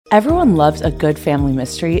Everyone loves a good family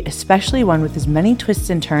mystery, especially one with as many twists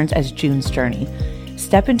and turns as June's Journey.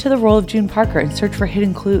 Step into the role of June Parker and search for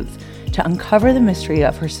hidden clues to uncover the mystery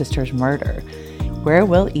of her sister's murder. Where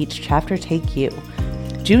will each chapter take you?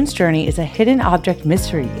 June's Journey is a hidden object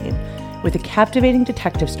mystery game with a captivating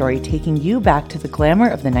detective story taking you back to the glamour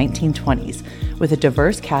of the 1920s with a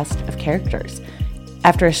diverse cast of characters.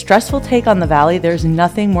 After a stressful take on the Valley, there's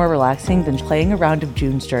nothing more relaxing than playing a round of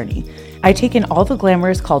June's Journey. I take in all the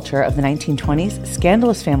glamorous culture of the 1920s,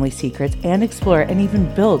 scandalous family secrets, and explore and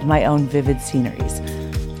even build my own vivid sceneries.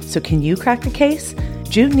 So can you crack the case?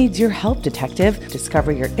 June needs your help, detective.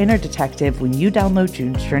 Discover your inner detective when you download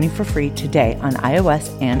June's Journey for free today on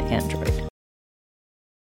iOS and Android.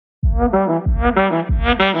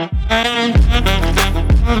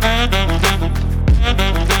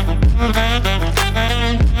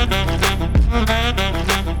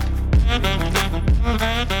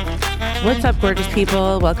 What's up, gorgeous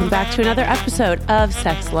people? Welcome back to another episode of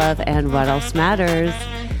Sex, Love, and What Else Matters.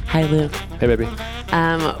 Hi, Luke. Hey, baby.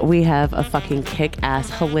 We have a fucking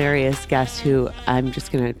kick-ass, hilarious guest who I'm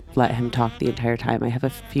just going to let him talk the entire time. I have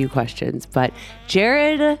a few questions, but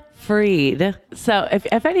Jared Freid. So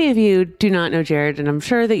if any of you do not know Jared, and I'm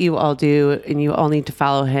sure that you all do, and you all need to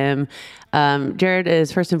follow him, Jared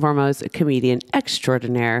is first and foremost a comedian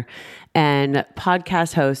extraordinaire and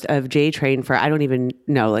podcast host of J Train for I don't even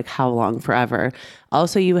know like how long, forever.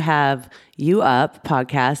 Also, you have You Up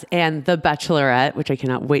podcast and The Bachelorette, which I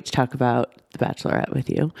cannot wait to talk about The Bachelorette with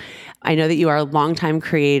you. I know that you are a longtime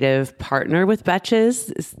creative partner with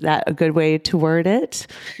Betches. Is that a good way to word it?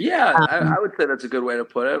 Yeah, I would say that's a good way to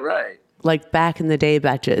put it, right. Like back in the day,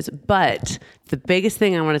 Betches. But the biggest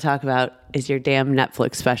thing I want to talk about is your damn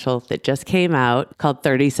Netflix special that just came out called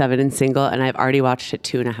 37 and Single, and I've already watched it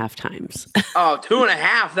 2.5 times. Oh,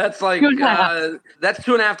 2.5. That's like, that's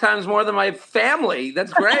 2.5 times more than my family.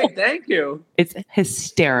 That's great. Thank you. It's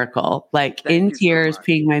hysterical. Like in tears,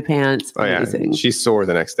 peeing my pants. Oh, amazing. Yeah. She's sore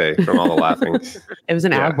the next day from all the laughing. It was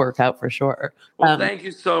an ab workout for sure. Well, thank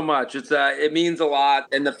you so much. It means a lot.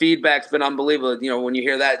 And the feedback's been unbelievable. You know, when you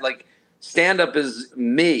hear that, like, stand-up is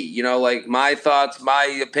me, you know, like my thoughts, my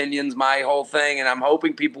opinions, my whole thing. And I'm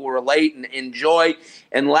hoping people will relate and enjoy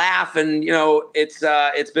and laugh. And, you know, it's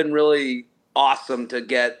been really awesome to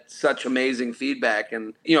get such amazing feedback.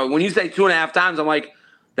 And, you know, when you say 2.5 times, I'm like,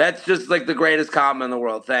 that's just like the greatest compliment in the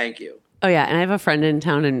world. Thank you. Oh, yeah. And I have a friend in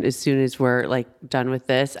town, and as soon as we're like done with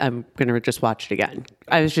this, I'm going to just watch it again.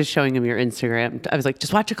 I was just showing him your Instagram. I was like,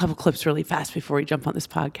 just watch a couple clips really fast before we jump on this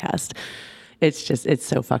podcast. It's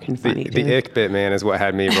so fucking funny. The ick bit, man, is what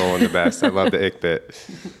had me rolling the best. I love the ick bit.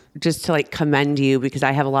 Just to like commend you, because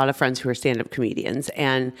I have a lot of friends who are stand-up comedians,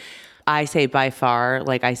 and I say by far,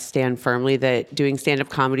 like I stand firmly that doing stand-up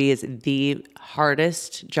comedy is the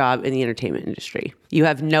hardest job in the entertainment industry. You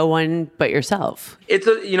have no one but yourself. It's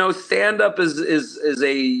stand-up is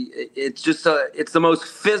the most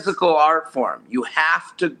physical art form. You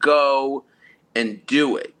have to go and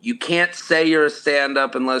do it. You can't say you're a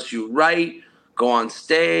stand-up unless you write, go on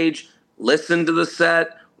stage, listen to the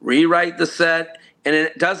set, rewrite the set, and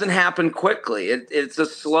it doesn't happen quickly. It's a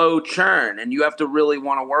slow churn, and you have to really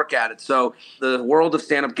want to work at it. So the world of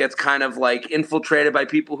stand-up gets kind of like infiltrated by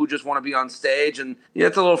people who just want to be on stage, and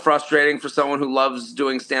it's a little frustrating for someone who loves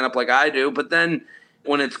doing stand-up like I do. But then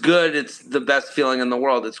when it's good, it's the best feeling in the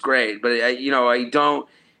world. It's great. But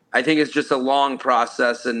I think it's just a long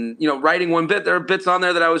process. And, you know, writing one bit, there are bits on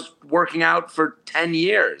there that I was working out for 10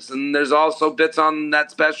 years. And there's also bits on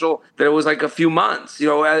that special that it was like a few months. You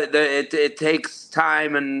know, it takes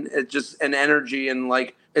time and energy. And,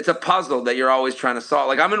 like, it's a puzzle that you're always trying to solve.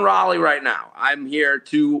 Like, I'm in Raleigh right now. I'm here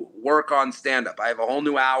to work on stand-up. I have a whole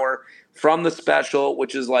new hour from the special,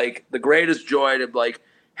 which is, like, the greatest joy to, like,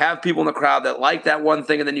 have people in the crowd that like that one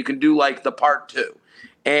thing. And then you can do, like, the part 2.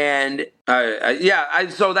 And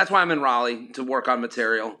so that's why I'm in Raleigh, to work on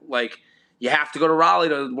material. Like, you have to go to Raleigh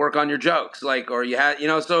to work on your jokes, like, or you have, you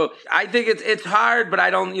know. So I think it's hard, but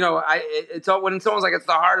I don't, you know, it's when someone's like, it's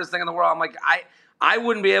the hardest thing in the world, I'm like, I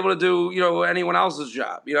wouldn't be able to do, you know, anyone else's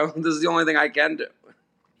job. You know, this is the only thing I can do.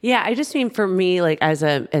 Yeah, I just mean for me, like as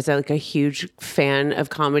a like a huge fan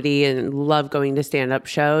of comedy and love going to stand-up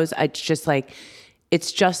shows, it's just like,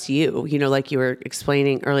 it's just you know, like you were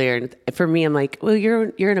explaining earlier. And for me, I'm like, well,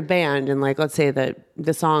 you're in a band, and like, let's say that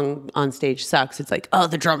the song on stage sucks. It's like, oh,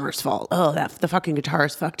 the drummer's fault. Oh, the fucking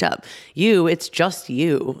guitarist fucked up. It's just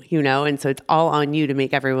you know? And so it's all on you to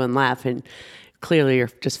make everyone laugh. And clearly you're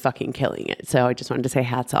just fucking killing it. So I just wanted to say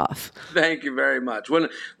hats off. Thank you very much.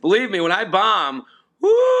 Believe me, when I bomb,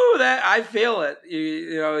 Woo, that I feel it.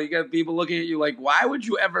 You know, you got people looking at you like, why would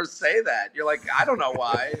you ever say that? You're like, I don't know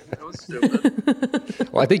why. It was stupid.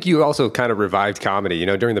 Well, I think you also kind of revived comedy. You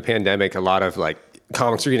know, during the pandemic, a lot of like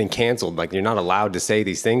comics are getting canceled. Like you're not allowed to say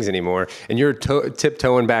these things anymore, and you're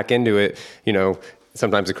tiptoeing back into it. You know,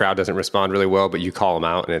 sometimes the crowd doesn't respond really well, but you call them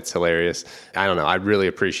out, and it's hilarious. I don't know. I really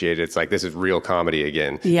appreciate it. It's like this is real comedy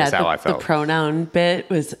again. Yeah, that's how I felt. The pronoun bit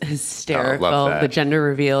was hysterical. Oh, love that. The gender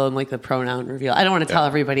reveal and like the pronoun reveal. I don't want to tell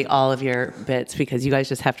everybody all of your bits because you guys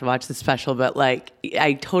just have to watch the special. But like,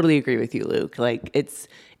 I totally agree with you, Luke. Like, it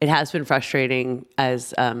has been frustrating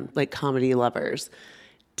as like comedy lovers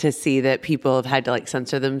to see that people have had to like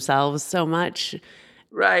censor themselves so much.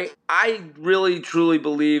 Right. I really, truly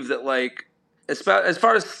believe that like, as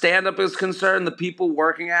far as stand-up is concerned, the people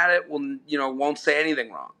working at it won't say anything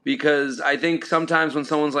wrong. Because I think sometimes when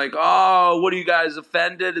someone's like, oh, what are you guys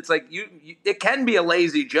offended? It's like, it can be a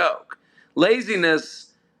lazy joke.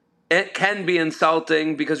 Laziness, it can be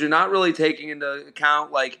insulting because you're not really taking into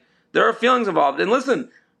account, like, there are feelings involved. And listen,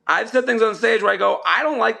 I've said things on stage where I go, I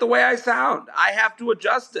don't like the way I sound. I have to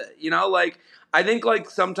adjust it. You know, like, I think like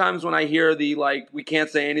sometimes when I hear the like we can't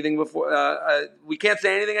say anything we can't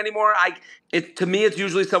say anything anymore. To me it's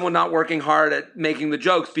usually someone not working hard at making the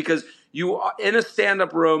jokes because you are in a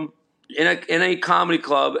stand-up room in a comedy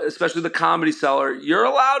club, especially the Comedy Cellar. You're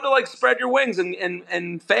allowed to like spread your wings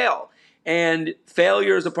and fail. And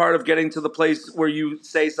failure is a part of getting to the place where you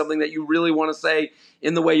say something that you really want to say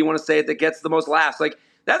in the way you want to say it that gets the most laughs. Like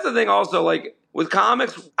that's the thing also like. With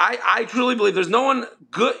comics, I truly believe there's no one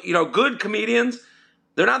good, good comedians.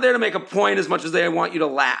 They're not there to make a point as much as they want you to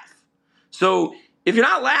laugh. So if you're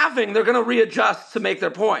not laughing, they're going to readjust to make their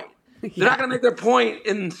point. They're not going to make their point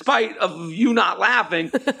in spite of you not laughing.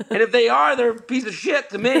 And if they are, they're a piece of shit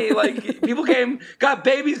to me. Like people got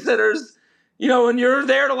babysitters, and you're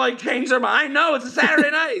there to like change their mind. No, it's a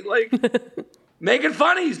Saturday night. Like make it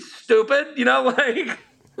funny, stupid, like...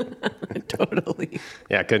 Totally.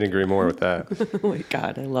 Yeah, I couldn't agree more with that. Oh my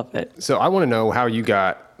God, I love it. So I want to know how did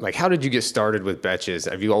you get started with Betches?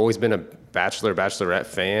 Have you always been a Bachelorette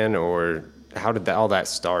fan, or how did all that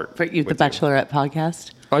start? For you, the Bachelorette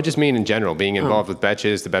podcast? I just mean in general, being involved with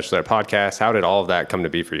Betches, the Bachelorette podcast. How did all of that come to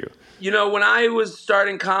be for you? When I was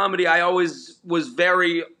starting comedy, I always was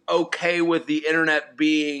very okay with the internet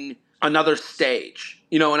being another stage.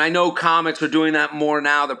 And I know comics are doing that more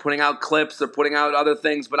now. They're putting out clips, they're putting out other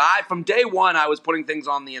things. But from day one, I was putting things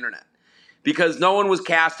on the internet because no one was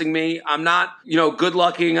casting me. I'm not, good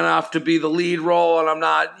looking enough to be the lead role, and I'm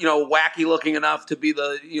not, wacky looking enough to be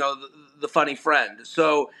the funny friend.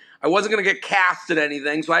 So I wasn't going to get cast at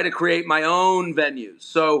anything. So I had to create my own venues.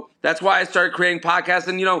 So that's why I started creating podcasts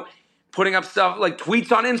and, putting up stuff like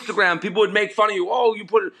tweets on Instagram. People would make fun of you. Oh, you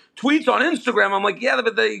put tweets on Instagram. I'm like, yeah,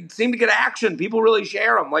 but they seem to get action. People really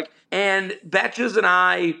share them. And Betches and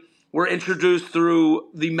I were introduced through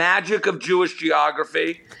the magic of Jewish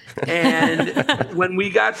geography. And when we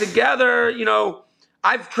got together,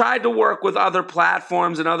 I've tried to work with other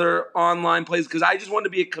platforms and other online places because I just wanted to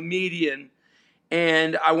be a comedian.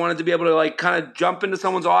 And I wanted to be able to like kind of jump into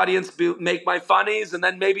someone's audience, make my funnies, and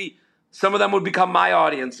then maybe some of them would become my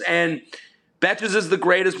audience. And Betches is the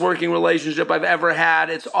greatest working relationship I've ever had.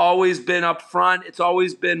 It's always been upfront. It's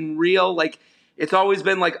always been real. Like, it's always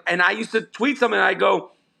been like, and I used to tweet something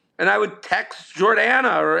and I would text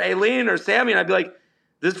Jordana or Aileen or Sammy and I'd be like,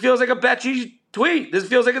 this feels like a Betches tweet. This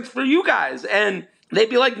feels like it's for you guys. And they'd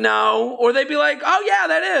be like, no. Or they'd be like, oh yeah,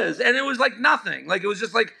 that is. And it was like nothing. Like, it was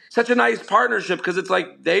just like such a nice partnership because it's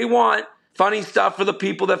like they want funny stuff for the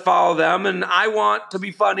people that follow them, and I want to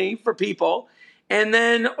be funny for people. And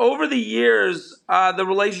then over the years, the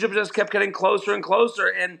relationship just kept getting closer and closer.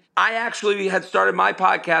 And I actually had started my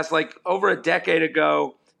podcast like over a decade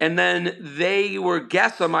ago, and then they were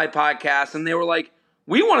guests on my podcast, and they were like,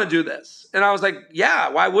 we want to do this. And I was like, yeah,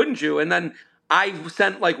 why wouldn't you? And then I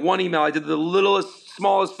sent like one email. I did the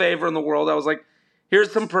smallest favor in the world. I was like, here's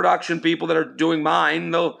some production people that are doing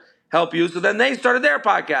mine. They'll help you. So then they started their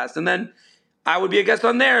podcast, and then I would be a guest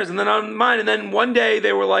on theirs and then on mine. And then one day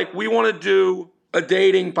they were like, we want to do a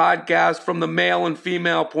dating podcast from the male and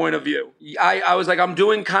female point of view. I was like, I'm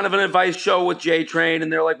doing kind of an advice show with J Train.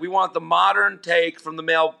 And they're like, we want the modern take from the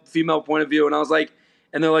male female point of view. And I was like,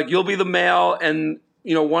 and they're like, you'll be the male and,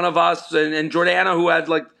 one of us. And Jordana, who had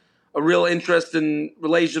like a real interest in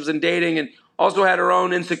relationships and dating and also had her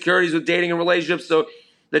own insecurities with dating and relationships. So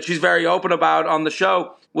that she's very open about on the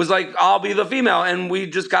show, was like, I'll be the female. And we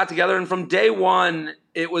just got together. And from day one,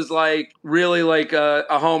 it was like really like a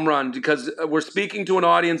home run because we're speaking to an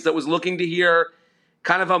audience that was looking to hear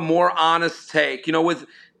kind of a more honest take. With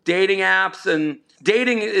dating apps and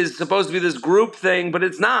dating is supposed to be this group thing, but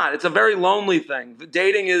it's not. It's a very lonely thing.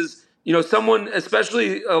 Dating is, someone,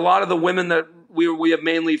 especially a lot of the women that we have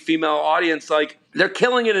mainly female audience, like they're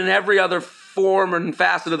killing it in every other form and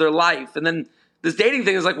facet of their life. And then this dating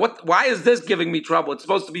thing is like, why is this giving me trouble? It's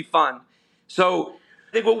supposed to be fun. So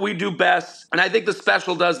I think what we do best, and I think the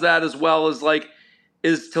special does that as well,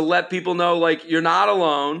 is to let people know, like, you're not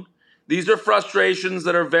alone. These are frustrations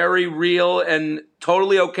that are very real and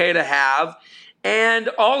totally okay to have. And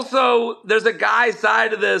also, there's a guy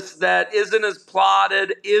side of this that isn't as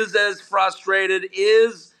plotted, is as frustrated,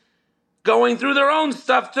 is going through their own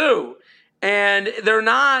stuff too. And they're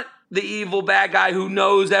not the evil bad guy who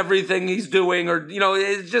knows everything he's doing, or,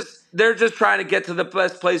 they're just trying to get to the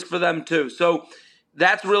best place for them too. So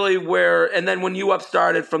that's really where, and then when You Up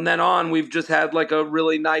started, from then on, we've just had like a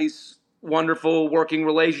really nice, wonderful working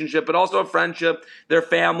relationship, but also a friendship. Their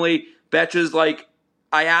family, Betches, like,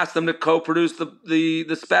 I asked them to co-produce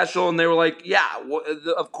the special, and they were like, yeah,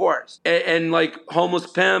 of course. And like Homeless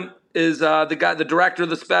Pimp is the director of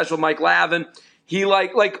the special, Mike Lavin. He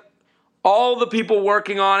like all the people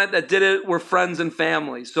working on it that did it were friends and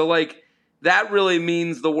family. So like that really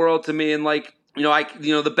means the world to me. And like, the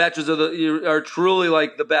Betches are truly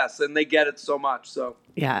like the best, and they get it so much. So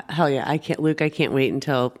yeah, hell yeah. I can't wait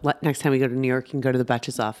until next time we go to New York and go to the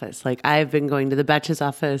Betches office. Like, I've been going to the Betches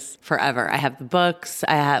office forever. I have the books.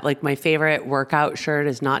 I have, like, my favorite workout shirt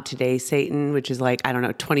is Not Today, Satan, which is like, I don't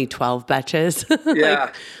know, 2012 Betches. Yeah.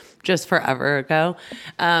 Like, just forever ago.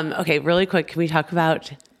 Okay, really quick, can we talk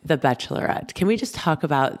about The Bachelorette? Can we just talk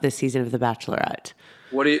about this season of The Bachelorette?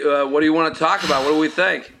 What do you want to talk about? What do we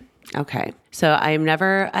think? Okay. So I am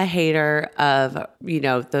never a hater of,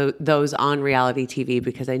 those on reality TV,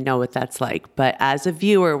 because I know what that's like. But as a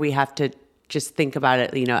viewer, we have to just think about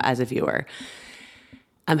it, as a viewer.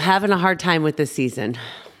 I'm having a hard time with this season.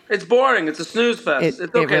 It's boring. It's a snooze fest. It's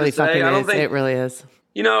okay it really to say. fucking I don't is. think It really is.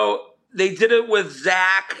 They did it with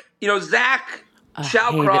Zach. Zach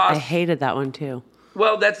Shallcross. I hated that one too.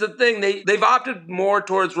 Well, that's the thing. They've opted more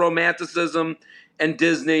towards romanticism and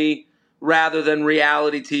Disney rather than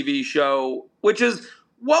reality TV show, which is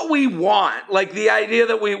what we want. Like the idea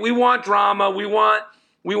that we want drama, we want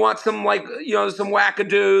some some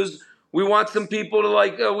wackadoos. We want some people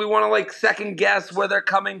to we want to second guess where they're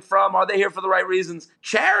coming from. Are they here for the right reasons?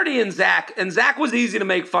 Charity and Zach was easy to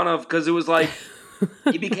make fun of because it was like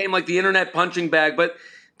he became like the internet punching bag. But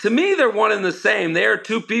to me, they're one and the same. They are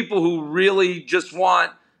two people who really just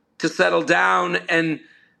want to settle down and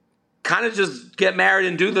kind of just get married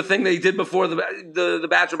and do the thing they did before the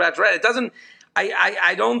Bachelor Bachelorette. It doesn't.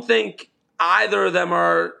 I don't think either of them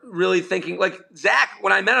are really thinking like Zach.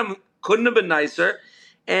 When I met him, couldn't have been nicer.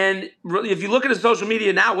 And really, if you look at his social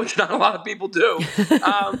media now, which not a lot of people do,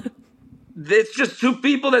 it's just two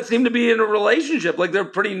people that seem to be in a relationship. Like they're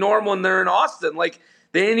pretty normal, and they're in Austin. Like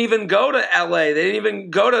they didn't even go to LA. They didn't even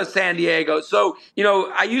go to San Diego. So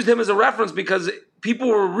I use him as a reference because people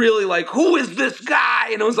were really like, who is this guy?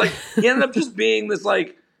 And it was like, he ended up just being this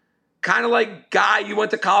kind of guy you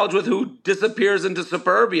went to college with who disappears into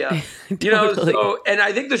suburbia, Totally. So, and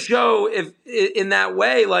I think the show, if in that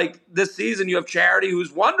way, this season you have Charity,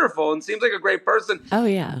 who's wonderful and seems like a great person. Oh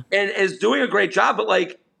yeah. And is doing a great job,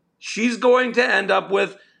 but she's going to end up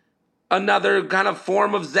with another kind of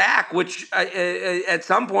form of Zach, which at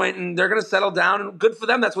some point, and they're going to settle down, and good for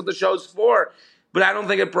them. That's what the show's for. But I don't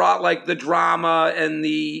think it brought the drama and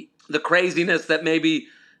the craziness that maybe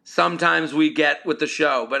sometimes we get with the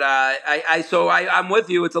show. But I'm with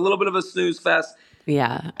you. It's a little bit of a snooze fest.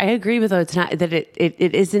 Yeah, I agree with it's not that it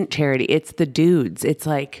isn't Charity. It's the dudes. It's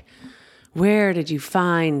like, where did you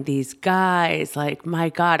find these guys? Like, my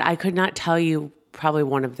God, I could not tell you probably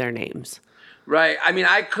one of their names. Right. I mean,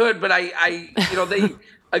 I could, but they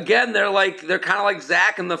again, they're kind of like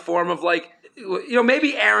Zach in the form of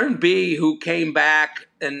maybe Aaron B, who came back,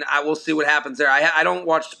 and I will see what happens there. I don't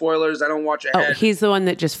watch spoilers. I don't watch ahead. Oh, he's the one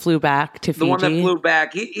that just flew back to Fiji? The one that flew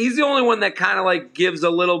back. He's the only one that kind of gives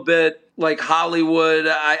a little bit Hollywood.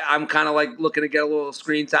 I'm kind of looking to get a little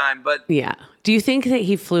screen time, but yeah. Do you think that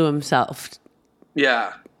he flew himself?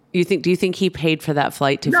 Yeah. Do you think he paid for that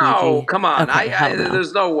flight to Fiji? No, come on. Okay,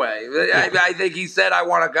 there's no way. Yeah. I think he said, I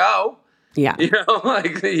want to go. Yeah.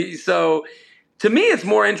 So to me, it's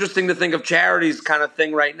more interesting to think of Charity's kind of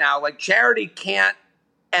thing right now. Charity can't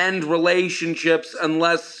end relationships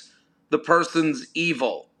unless the person's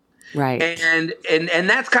evil. Right. And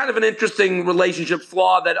that's kind of an interesting relationship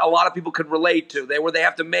flaw that a lot of people could relate to. Where they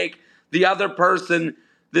have to make the other person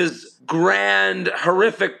this grand,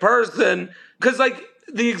 horrific person. Because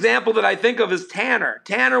the example that I think of is Tanner.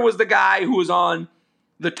 Tanner was the guy who was on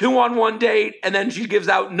the 2-on-1 date, and then she gives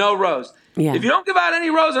out no rose. Yeah. If you don't give out any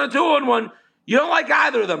rose on a 2-on-1, you don't like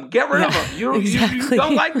either of them. Get rid of them. You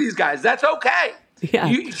don't like these guys. That's okay. Yeah.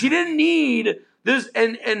 She didn't need this,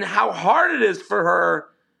 and how hard it is for her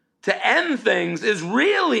to end things is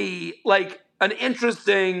really like an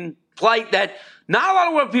interesting plight that not a lot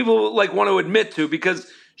of what people like want to admit to, because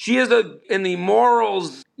she is in the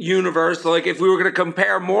morals universe. Like if we were going to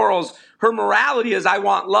compare morals, her morality is I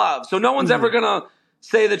want love. So no one's ever going to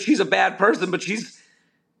say that she's a bad person, but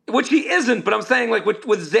which he isn't. But I'm saying like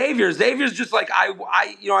with Xavier's just like,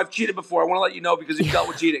 I've cheated before. I want to let you know because you've dealt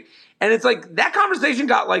with cheating. And it's like that conversation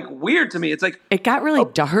got like weird to me. It's like it got really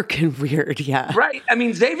dark and weird. Yeah. Right. I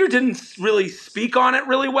mean, Xavier didn't really speak on it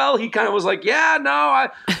really well. He kind of was like, yeah, no,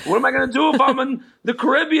 what am I going to do if I'm in the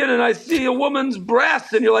Caribbean and I see a woman's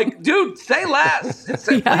breasts? And you're like, dude, say less.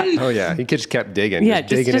 Please. Oh, yeah. He just kept digging. Yeah,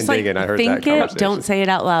 digging and digging. I heard that conversation. Don't say it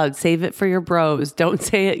out loud. Save it for your bros. Don't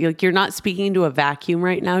say it. Like, you're not speaking to a vacuum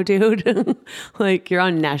right now, dude. Like you're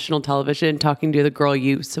on national television talking to the girl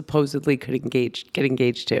you supposedly could get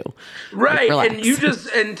engaged to. Right. Like,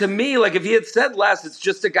 and to me, like if he had said less, it's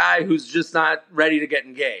just a guy who's just not ready to get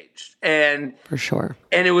engaged. And for sure.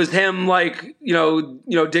 And it was him like,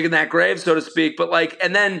 digging that grave, so to speak. But like,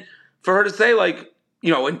 and then for her to say like,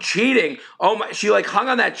 and cheating, she like hung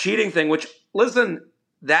on that cheating thing, which listen,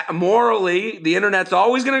 that morally, the internet's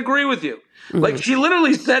always going to agree with you. Mm-hmm. Like she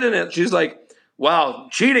literally said in it, she's like, well,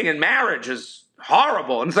 cheating in marriage is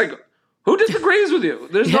horrible. And it's like, who disagrees with you?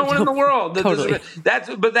 There's no one in the world that disagrees.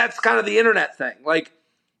 That's kind of the internet thing. Like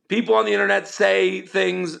people on the internet say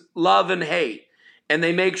things, love and hate, and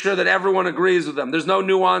they make sure that everyone agrees with them. There's no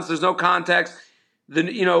nuance. There's no context.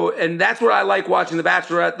 And that's what I like watching The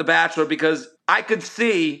Bachelorette, The Bachelor, because I could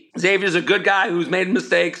see Xavier's a good guy who's made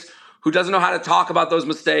mistakes, who doesn't know how to talk about those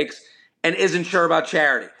mistakes, and isn't sure about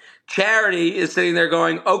Charity. Charity is sitting there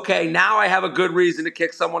going, okay, now I have a good reason to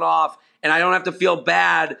kick someone off, and I don't have to feel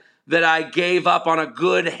bad that I gave up on a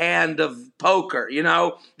good hand of poker.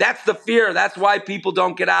 That's the fear. That's why people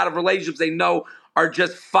don't get out of relationships they know are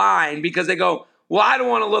just fine, because they go, well, I don't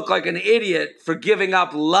want to look like an idiot for giving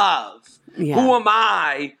up love. Yeah. Who am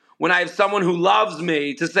I when I have someone who loves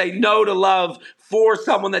me to say no to love for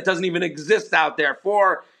someone that doesn't even exist out there,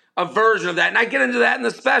 for a version of that? And I get into that in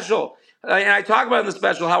the special. And I talk about in the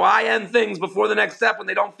special how I end things before the next step when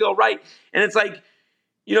they don't feel right. And it's like,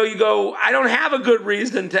 you go, I don't have a good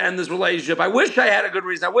reason to end this relationship. I wish I had a good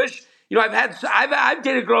reason. I wish, I've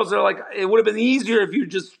dated girls that are like, it would have been easier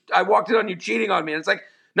if I walked in on you cheating on me. And it's like,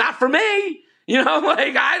 not for me.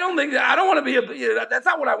 Like I don't want to be that's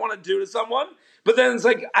not what I want to do to someone. But then it's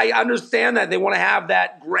like, I understand that they want to have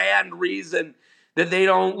that grand reason that they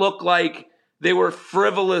don't look like they were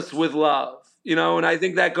frivolous with love, and I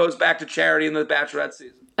think that goes back to Charity in the Bachelorette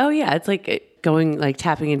season. Oh yeah. It's like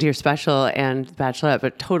tapping into your special and Bachelorette,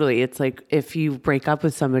 but totally. It's like, if you break up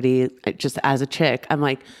with somebody just as a chick, I'm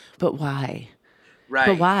like, but why? Right.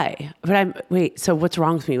 But why? But so what's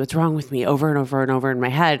wrong with me? What's wrong with me? Over and over and over in my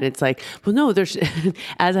head. And it's like, well, no, there's,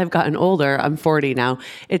 as I've gotten older, I'm 40 now.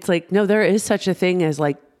 It's like, no, there is such a thing as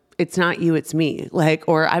like, it's not you, it's me. Like,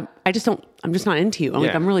 or I'm just not into you. I'm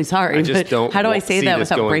like, I'm really sorry. I just don't. How do I say that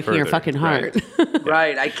without breaking your fucking heart? Right.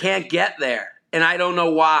 Right. I can't get there. And I don't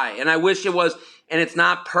know why. And I wish it was, and it's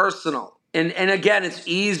not personal. And again, it's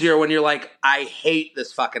easier when you're like, I hate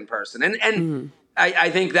this fucking person. And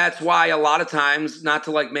I think that's why a lot of times, not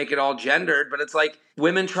to like make it all gendered, but it's like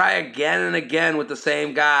women try again and again with the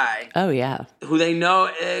same guy. Oh, yeah. Who they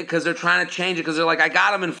know because they're trying to change it, because they're like, I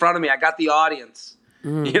got him in front of me. I got the audience.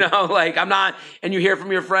 Like I'm not, and you hear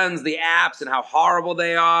from your friends the apps and how horrible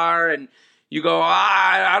they are. And you go,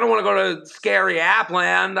 I don't want to go to scary app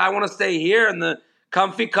land. I want to stay here in the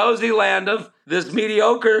comfy, cozy land of this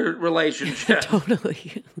mediocre relationship.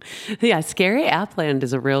 Totally. Yeah, scary app land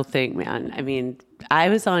is a real thing, man. I mean, I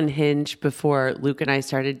was on Hinge before Luke and I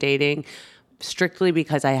started dating, strictly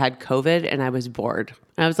because I had COVID and I was bored.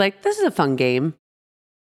 And I was like, this is a fun game.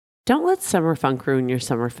 Don't let summer funk ruin your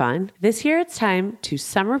summer fun. This year it's time to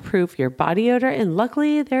summer-proof your body odor, and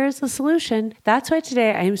luckily there is a solution. That's why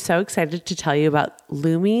today I am so excited to tell you about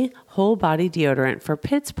Lumi Whole Body Deodorant for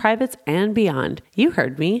pits, privates, and beyond. You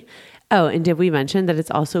heard me. Oh, and did we mention that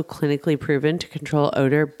it's also clinically proven to control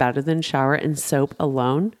odor better than shower and soap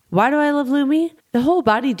alone? Why do I love Lumi? The whole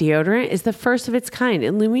body deodorant is the first of its kind,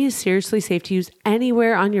 and Lumi is seriously safe to use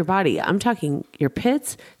anywhere on your body. I'm talking your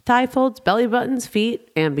pits, thigh folds, belly buttons,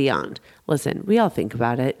 feet, and beyond. Listen, we all think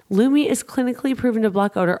about it. Lumi is clinically proven to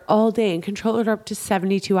block odor all day and control odor up to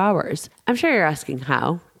 72 hours. I'm sure you're asking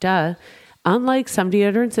how. Duh. Unlike some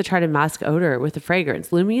deodorants that try to mask odor with a fragrance,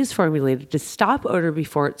 Lumi is formulated to stop odor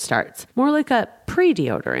before it starts. More like a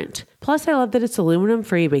pre-deodorant. Plus, I love that it's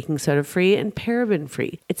aluminum-free, baking soda-free, and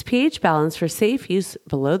paraben-free. It's pH balanced for safe use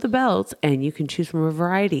below the belt, and you can choose from a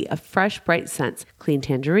variety of fresh, bright scents: clean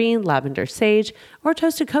tangerine, lavender sage, or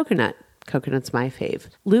toasted coconut. Coconut's my fave.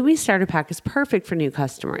 Lumi Starter Pack is perfect for new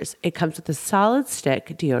customers. It comes with a solid stick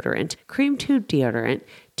deodorant, cream tube deodorant,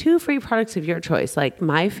 2 free products of your choice, like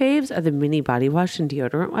my faves are the mini body wash and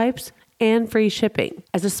deodorant wipes, and free shipping.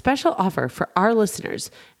 As a special offer for our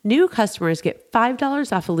listeners, new customers get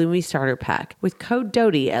 $5 off a Lumi Starter Pack with code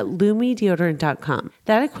DOTY at lumideodorant.com.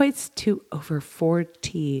 That equates to over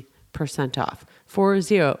 40% off.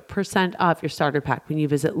 40% off your starter pack when you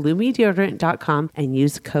visit lumideodorant.com and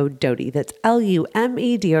use code DOTY. That's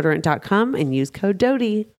LUME deodorant.com and use code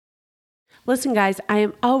DOTY. Listen, guys, I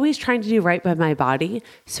am always trying to do right by my body.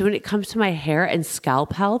 So when it comes to my hair and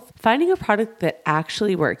scalp health, finding a product that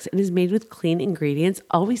actually works and is made with clean ingredients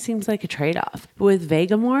always seems like a trade-off. But with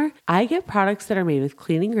Vegamore, I get products that are made with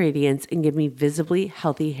clean ingredients and give me visibly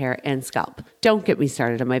healthy hair and scalp. Don't get me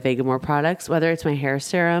started on my Vegamore products, whether it's my hair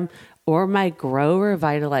serum or my Grow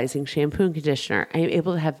Revitalizing shampoo and conditioner. I am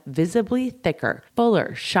able to have visibly thicker,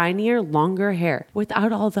 fuller, shinier, longer hair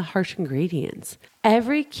without all the harsh ingredients.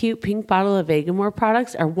 Every cute pink bottle of Vegamore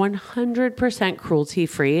products are 100%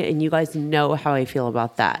 cruelty-free, and you guys know how I feel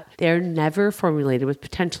about that. They're never formulated with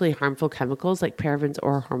potentially harmful chemicals like parabens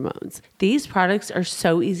or hormones. These products are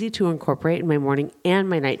so easy to incorporate in my morning and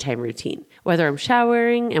my nighttime routine. Whether I'm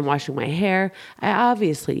showering and washing my hair, I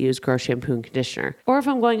obviously use Grow shampoo and conditioner. Or if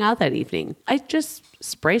I'm going out that evening, I just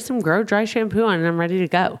spray some Grow dry shampoo on and I'm ready to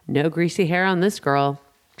go. No greasy hair on this girl.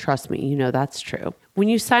 Trust me, you know that's true. When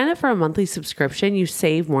you sign up for a monthly subscription, you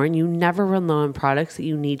save more and you never run low on products that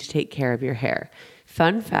you need to take care of your hair.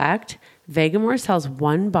 Fun fact, Vegamore sells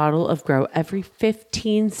 1 bottle of Grow every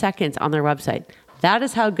 15 seconds on their website. That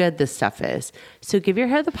is how good this stuff is. So give your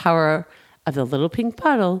hair the power of the little pink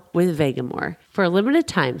bottle with Vegamore. For a limited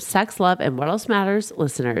time, Sex, Love, and What Else Matters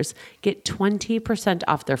listeners get 20%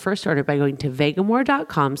 off their first order by going to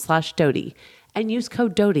vegamore.com/Doty and use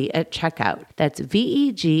code DOTY at checkout. That's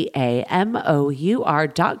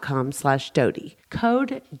vegamor.com/Doty.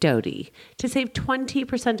 Code DOTY to save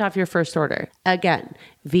 20% off your first order. Again,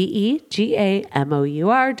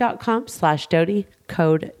 vegamor.com/Doty,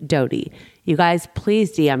 code DOTY. You guys,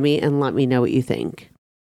 please DM me and let me know what you think.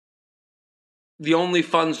 The only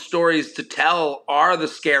fun stories to tell are the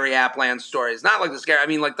scary Appland stories. Not like the scary, I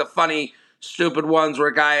mean like the funny, stupid ones where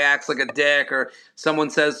a guy acts like a dick or someone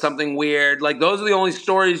says something weird. Like those are the only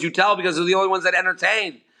stories you tell because they're the only ones that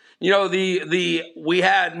entertain. You know, we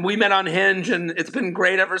met on Hinge and it's been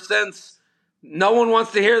great ever since. No one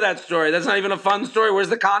wants to hear that story. That's not even a fun story. Where's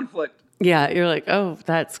the conflict? Yeah, you're like, oh,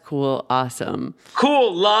 that's cool. Awesome.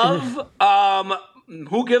 Cool, love.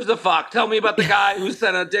 Who gives a fuck? Tell me about the guy who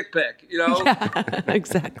sent a dick pic, you know? Yeah,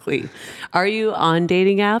 exactly. Are you on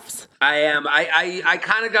dating apps? I am. I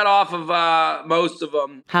kind of got off of most of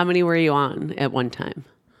them. How many were you on at one time?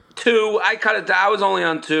 2. I was only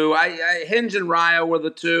on 2. Hinge and Raya were the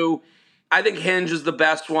 2. I think Hinge is the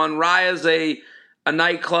best one. Raya's a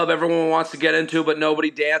nightclub everyone wants to get into, but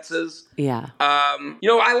nobody dances. Yeah.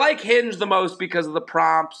 I like Hinge the most because of the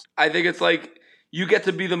prompts. I think it's like, you get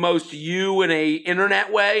to be the most you in a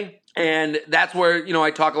internet way. And that's where,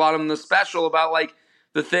 I talk a lot in the special about like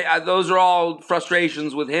those are all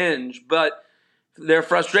frustrations with Hinge, but they're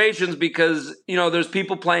frustrations because, there's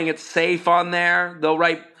people playing it safe on there. They'll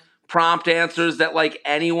write prompt answers that like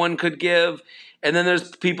anyone could give. And then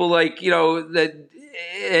there's people like, that,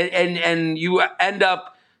 and you end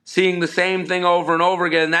up seeing the same thing over and over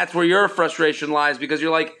again. And that's where your frustration lies because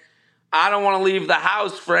you're like, I don't want to leave the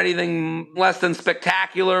house for anything less than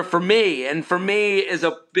spectacular for me. And for me is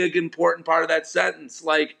a big, important part of that sentence.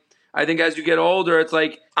 Like, I think as you get older, it's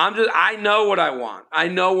like, I know what I want. I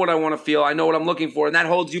know what I want to feel. I know what I'm looking for. And that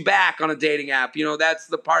holds you back on a dating app. That's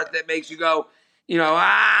the part that makes you go,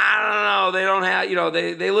 I don't know. They don't have,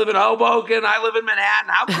 they live in Hoboken. I live in Manhattan.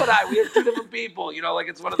 How could I? We have 2 different people. Like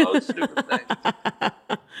it's one of those stupid things.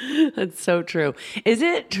 That's so true. Is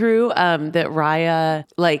it true that Raya,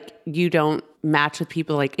 like, you don't match with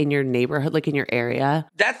people like in your neighborhood, like in your area?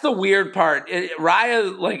 That's the weird part.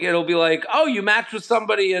 Raya, like, it'll be like, oh, you matched with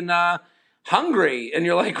somebody in Hungary, and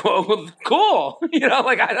you're like, well, cool.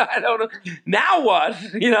 Like I don't know. Now what?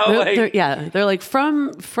 They're like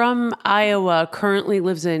from Iowa, currently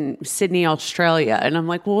lives in Sydney, Australia, and I'm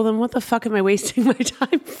like, well, then what the fuck am I wasting my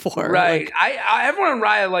time for? Right. Like, everyone in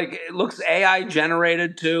Raya like it looks AI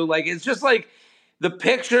generated too. Like it's just like the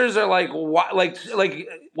pictures are like what? Like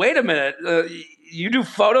wait a minute, you do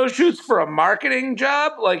photo shoots for a marketing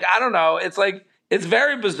job? Like I don't know. It's like it's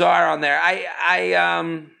very bizarre on there.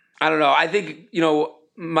 I don't know. I think,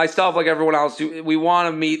 myself, like everyone else, we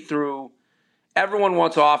want to meet through, everyone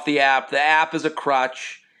wants off the app. The app is a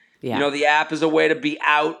crutch. Yeah. The app is a way to be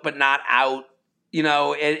out, but not out,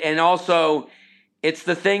 and also it's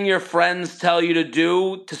the thing your friends tell you to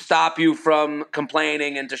do to stop you from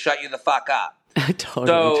complaining and to shut you the fuck up.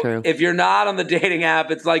 Totally true. If you're not on the dating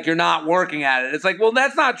app, it's like you're not working at it. It's like, well,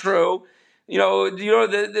 that's not true.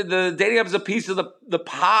 The dating app is a piece of the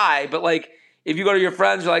pie, but like if you go to your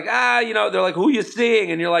friends, you're like, they're like, who you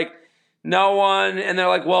seeing? And you're like, no one. And they're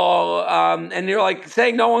like, well, and you're like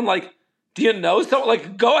saying no one, like, do you know someone?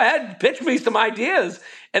 Like, go ahead, pitch me some ideas.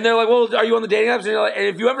 And they're like, well, are you on the dating apps? And you're like, and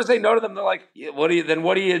if you ever say no to them, they're like, what are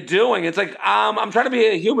you doing? It's like, I'm trying to be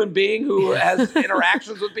a human being who has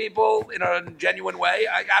interactions with people in a genuine way.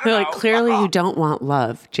 I don't know. Like, clearly you don't want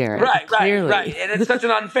love, Jared. Right. Clearly. And it's such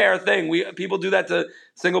an unfair thing. People do that to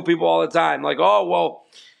single people all the time. Like, oh, well,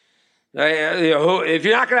 if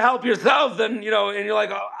you're not going to help yourself, then, and you're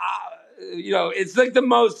like, it's like the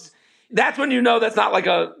most. That's when that's not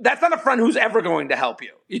a friend who's ever going to help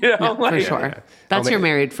you. No, for sure. Yeah. That's your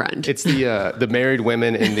married friend. It's the married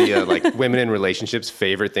women and the women in relationships'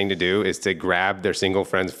 favorite thing to do is to grab their single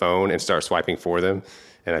friend's phone and start swiping for them.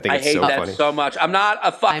 And I think it's so funny. I hate that so much. I'm not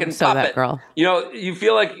a fucking I'm so puppet. That girl. You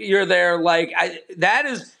feel like you're there.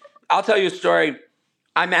 I'll tell you a story.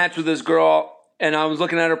 I matched with this girl and I was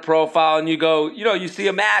looking at her profile and you go, you see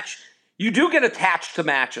a match. You do get attached to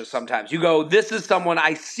matches sometimes. You go, this is someone,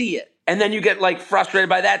 I see it. And then you get frustrated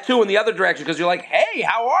by that too in the other direction because you're like, hey,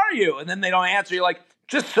 how are you? And then they don't answer. You're like,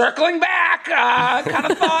 just circling back.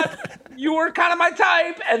 Kind of thought you were kind of my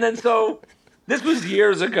type. And then so this was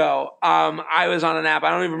years ago. I was on an app. I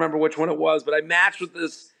don't even remember which one it was, but I matched with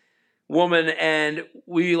this woman and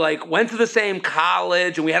we went to the same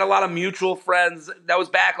college and we had a lot of mutual friends. That was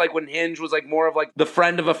back when Hinge was more of the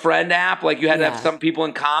friend of a friend app. You had to have some people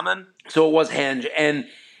in common. So it was Hinge. And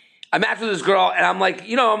I matched with this girl, and I'm like,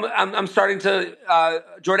 I'm starting to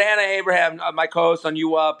Jordana Abraham, my co-host on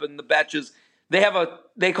You Up and the Betches.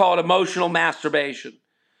 They call it emotional masturbation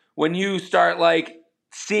when you start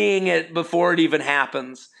seeing it before it even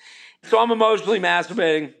happens. So I'm emotionally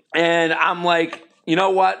masturbating, and I'm like, you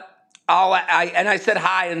know what? I said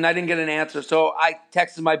hi, and I didn't get an answer. So I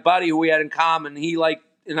texted my buddy who we had in common.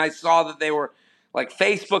 And I saw that they were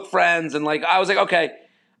Facebook friends, and I was like, okay.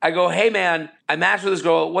 I go, hey, man, I matched with this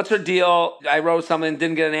girl. What's her deal? I wrote something,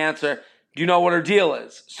 didn't get an answer. Do you know what her deal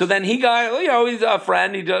is? So then he's a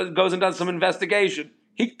friend. He goes and does some investigation.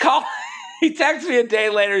 He texts me a day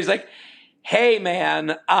later. He's like, hey,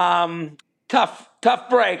 man, tough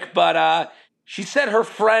break. But she said her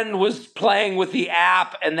friend was playing with the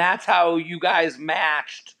app, and that's how you guys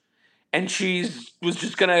matched. And was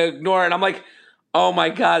just going to ignore it. And I'm like, oh my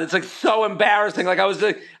God, it's so embarrassing. I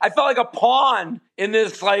felt like a pawn in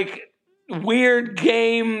this weird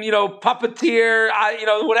game, puppeteer,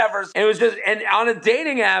 whatever. And it was just, and on a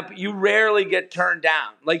dating app, you rarely get turned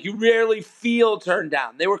down. You rarely feel turned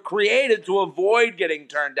down. They were created to avoid getting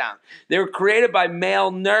turned down. They were created by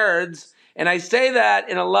male nerds. And I say that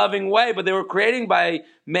in a loving way, but they were created by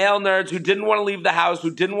male nerds who didn't want to leave the house,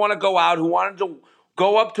 who didn't want to go out, who wanted to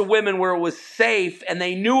go up to women where it was safe, and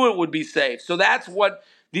they knew it would be safe. So that's what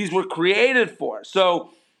these were created for.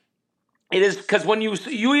 So it is because when you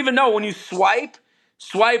even know when you swipe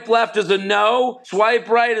left is a no, swipe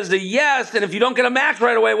right is a yes, and if you don't get a match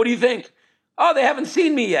right away, what do you think? Oh, they haven't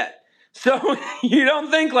seen me yet. So you don't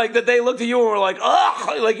think that they looked at you and were like,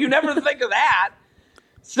 ugh, you never think of that.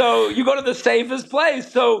 So you go to the safest place.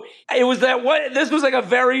 So it was this was a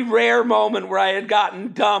very rare moment where I had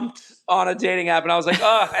gotten dumped on a dating app, and I was like,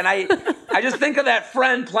 ugh. And I just think of that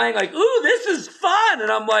friend playing ooh, this is fun,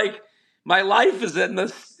 and I'm like, my life is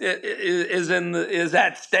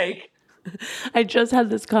at stake. I just had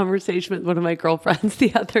this conversation with one of my girlfriends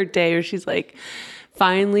the other day, where she's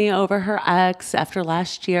finally over her ex after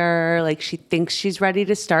last year. She thinks she's ready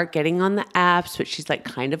to start getting on the apps, but she's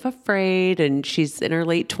kind of afraid, and she's in her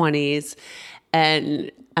late 20s.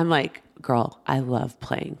 And I'm like, girl, I love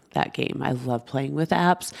playing that game. I love playing with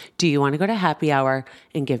apps. Do you want to go to happy hour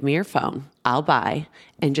and give me your phone? I'll buy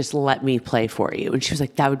and just let me play for you. And she was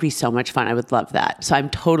like, that would be so much fun. I would love that. So I'm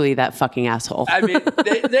totally that fucking asshole. I mean,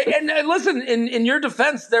 and listen, in your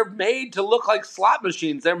defense, they're made to look like slot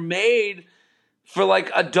machines. They're made for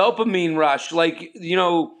a dopamine rush.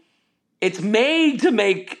 It's made to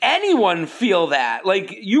make anyone feel that.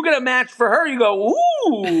 You get a match for her, you go,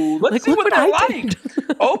 ooh, let's see what they're like.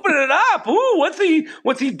 Open it up. Ooh, what's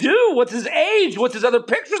he do? What's his age? What's his other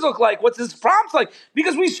pictures look like? What's his prompts like?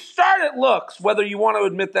 Because we start at looks, whether you want to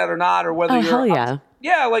admit that or not, or whether you're... hell yeah.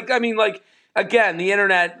 Yeah, again, the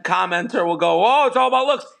internet commenter will go, oh, it's all about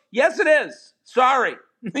looks. Yes, it is. Sorry.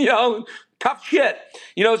 Tough shit.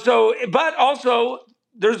 But also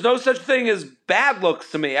there's no such thing as bad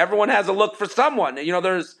looks to me. Everyone has a look for someone.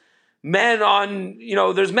 There's men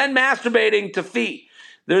there's men masturbating to feet.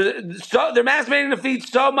 They're masturbating to feet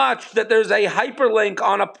so much that there's a hyperlink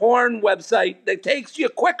on a porn website that takes you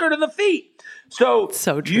quicker to the feet. So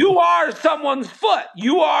true. You are someone's foot.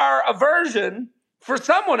 You are a version for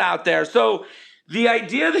someone out there. So the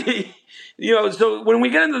idea that, so when we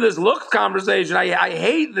get into this looks conversation, I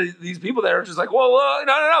hate these people that are just like, well,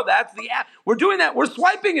 no, that's the app. We're doing that. We're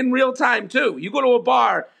swiping in real time too. You go to a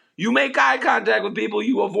bar, you make eye contact with people,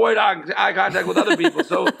 you avoid eye contact with other people.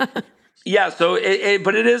 So yeah,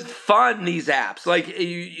 but it is fun, these apps. Like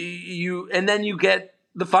and then you get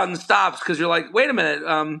the fun stops because you're like, wait a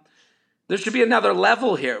minute, there should be another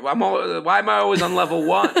level here. Why am I always on level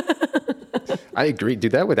 1? I agree,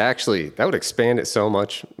 dude. That would expand it so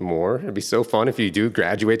much more. It'd be so fun if you do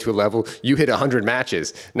graduate to a level. You hit 100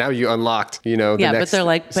 matches. Now you unlocked, the next but they're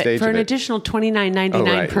like, but for an additional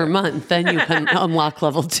 $29.99 per month, then you can unlock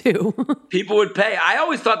level 2. People would pay. I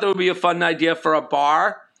always thought there would be a fun idea for a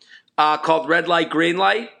bar called Red Light, Green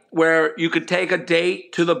Light, where you could take a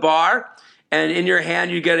date to the bar, and in your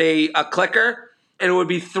hand you get a clicker. And it would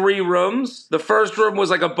be 3 rooms. The first room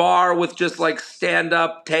was like a bar with just like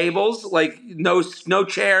stand-up tables, like no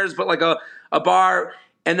chairs, but like a bar.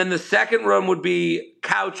 And then the second room would be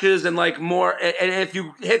couches and like more. And if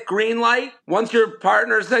you hit green light, once your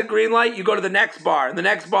partner said green light, you go to the next bar. And the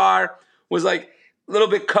next bar was like a little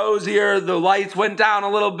bit cozier. The lights went down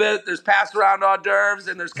a little bit. There's pass around hors d'oeuvres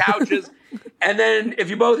and there's couches. And then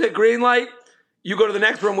if you both hit green light, you go to the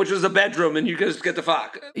next room, which is a bedroom, and you just get to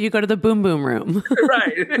fuck. You go to the boom boom room.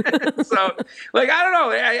 Right. So, like, I don't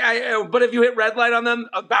know. But if you hit red light on them,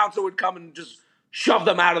 a bouncer would come and just shove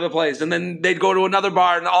them out of the place. And then they'd go to another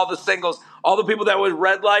bar, and all the singles, all the people that were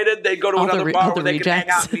red lighted, they'd go to another bar where they could hang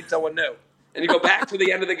out and meet someone new. And you go back to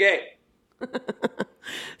the end of the game.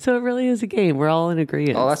 So it really is a game. We're all in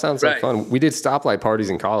agreement. Oh, that sounds like fun. We did stoplight parties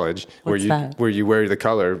in college where you wear the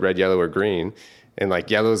color red, yellow, or green. And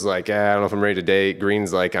like yellow's like, I don't know if I'm ready to date.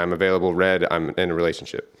 Green's like, I'm available. Red, I'm in a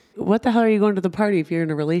relationship. What the hell are you going to the party if you're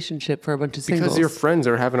in a relationship for a bunch of singles? Because your friends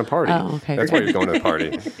are having a party. Oh, okay. That's why you're going to the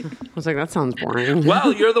party. I was like, that sounds boring.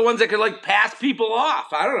 Well, you're the ones that could like pass people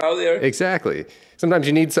off. I don't know. Exactly. Sometimes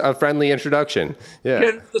you need a friendly introduction.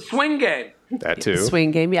 Yeah. The swing game. That too.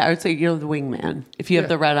 Swing game. Yeah, I would say you're the wingman. If you have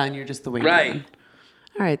the red on, you're just the wingman. Right.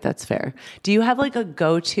 All right, that's fair. Do you have like a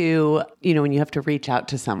go-to, when you have to reach out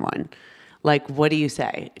to someone? Like, what do you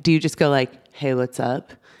say? Do you just go like, hey, what's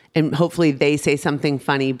up? And hopefully they say something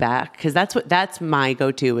funny back. Because that's my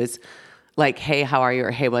go-to is like, hey, how are you? Or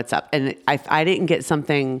hey, what's up? And if I didn't get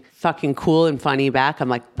something fucking cool and funny back, I'm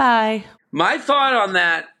like, bye. My thought on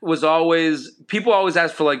that was people always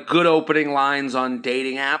ask for like good opening lines on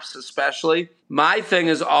dating apps, especially. My thing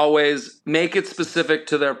is always make it specific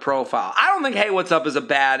to their profile. I don't think, hey, what's up is a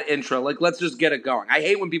bad intro. Like, let's just get it going. I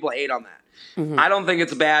hate when people hate on that. Mm-hmm. I don't think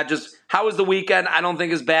it's bad. Just, how was the weekend? I don't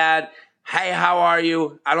think it's bad. Hey, how are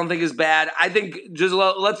you? I don't think it's bad. I think just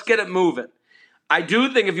let's get it moving. I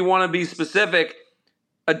do think if you want to be specific,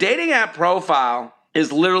 a dating app profile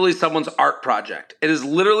is literally someone's art project. It is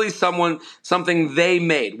literally something they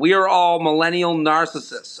made. We are all millennial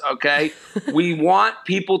narcissists, okay? We want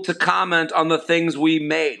people to comment on the things we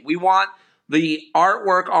made. We want the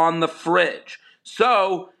artwork on the fridge.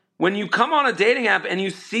 So when you come on a dating app and you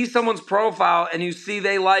see someone's profile and you see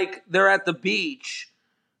they're at the beach,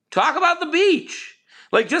 talk about the beach.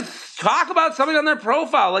 Like, just talk about something on their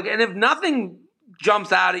profile. Like, and if nothing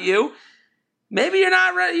jumps out at you, maybe you're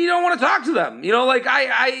not ready. You don't want to talk to them.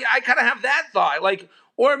 I kind of have that thought. Like,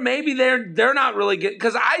 or maybe they're not really good.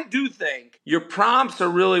 Because I do think your prompts are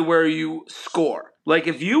really where you score. Like,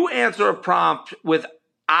 if you answer a prompt with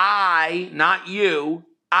I, not you,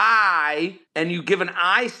 I, and you give an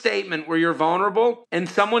I statement where you're vulnerable, and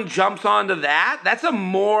someone jumps onto that's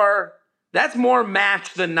more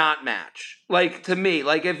match than not match. Like, to me,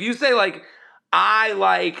 like, if you say like, I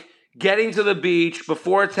like getting to the beach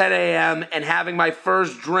before 10 a.m. and having my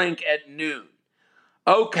first drink at noon.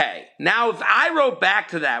 Okay, now if I wrote back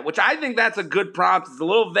to that, which I think that's a good prompt, it's a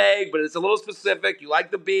little vague, but it's a little specific. You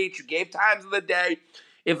like the beach, you gave times of the day.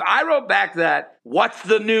 If I wrote back that, what's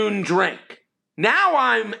the noon drink? Now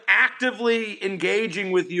I'm actively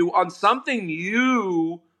engaging with you on something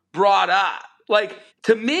you brought up. Like,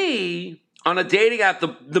 to me, on a dating app,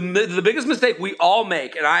 the biggest mistake we all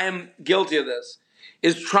make, and I am guilty of this,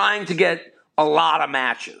 is trying to get a lot of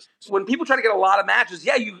matches. When people try to get a lot of matches,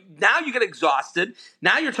 now you get exhausted.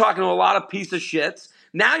 Now you're talking to a lot of piece of shits.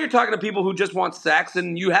 Now you're talking to people who just want sex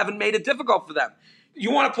and you haven't made it difficult for them.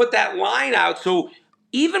 you want to put that line out. So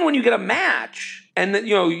even when you get a match and then,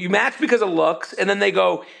 you match because of looks and then they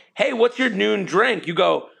go, hey, what's your noon drink? You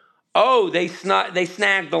go, oh, they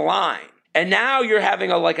snagged the line. And now you're having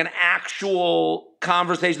an actual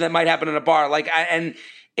conversation that might happen in a bar. I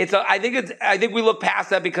think we look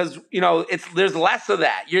past that because, there's less of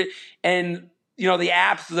that. The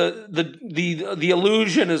apps, the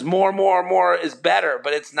illusion is more is better,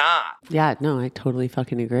 but it's not. Yeah, no, I totally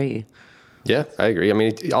fucking agree. Yeah, I agree. I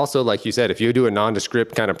mean, also, like you said, if you do a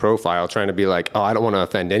nondescript kind of profile trying to be like, oh, I don't want to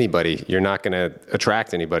offend anybody, you're not going to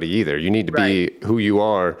attract anybody either. You need to be who you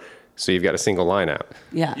are. So you've got a single line out.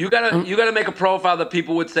 Yeah. You gotta make a profile that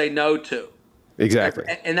people would say no to. Exactly.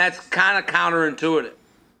 And that's kind of counterintuitive.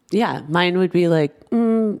 Yeah, mine would be like,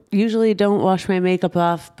 usually don't wash my makeup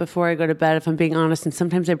off before I go to bed, if I'm being honest. And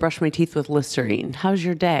sometimes I brush my teeth with Listerine. How's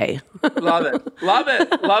your day? Love it. Love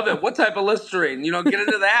it. What type of Listerine? Get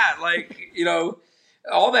into that.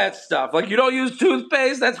 All that stuff. You don't use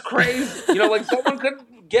toothpaste? That's crazy. Someone could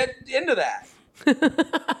get into that.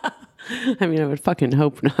 I mean, I would fucking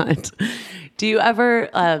hope not. Do you ever,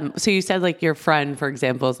 so you said your friend, for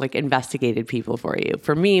example, is investigated people for you.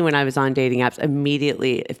 For me, when I was on dating apps,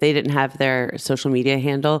 immediately, if they didn't have their social media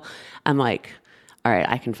handle, I'm like, all right,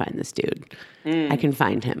 I can find this dude. I can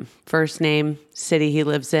find him. First name, city he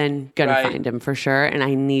lives in, gonna find him for sure. And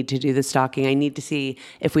I need to do the stalking. I need to see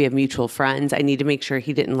if we have mutual friends. I need to make sure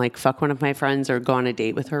he didn't fuck one of my friends or go on a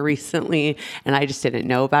date with her recently. And I just didn't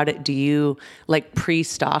know about it. Do you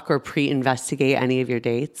pre-stalk or pre-investigate any of your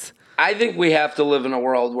dates? I think we have to live in a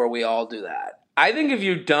world where we all do that. I think if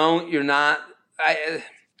you don't, you're not.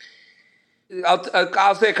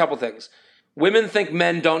 I'll say a couple things. Women think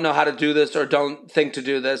men don't know how to do this or don't think to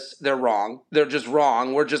do this. They're wrong. They're just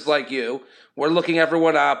wrong. We're just like you. We're looking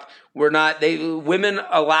everyone up. We're not. Women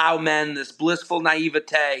allow men this blissful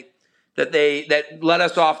naivete that let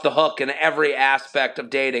us off the hook in every aspect of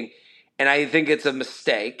dating, and I think it's a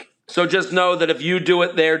mistake. So just know that if you do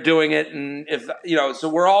it, they're doing it. And so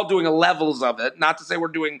we're all doing levels of it. Not to say we're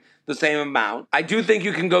doing the same amount. I do think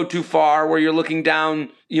you can go too far where you're looking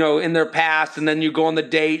down, in their past and then you go on the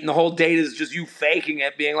date and the whole date is just you faking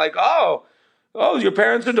it, being like, oh, your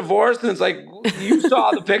parents are divorced. And it's like, you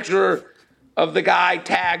saw the picture of the guy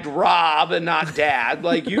tagged Rob and not Dad.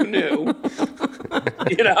 You knew,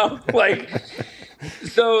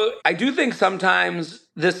 So I do think sometimes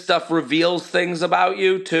this stuff reveals things about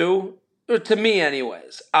you too, or to me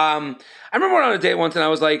anyways. I remember on a date once and I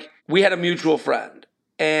was like, we had a mutual friend.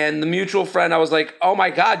 And the mutual friend, I was like, oh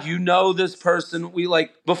my God, this person. We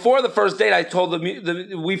before the first date, I told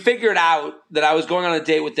we figured out that I was going on a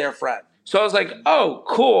date with their friend. So I was like, oh,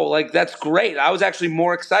 cool. That's great. I was actually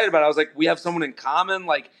more excited about it. I was like, we have someone in common.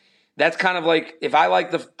 That's kind of if I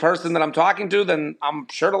like the person that I'm talking to, then I'm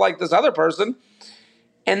sure to like this other person.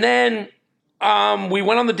 And then we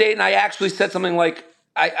went on the date and I actually said something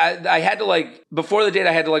I had to before the date,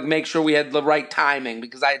 I had to make sure we had the right timing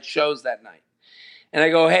because I had shows that night. And I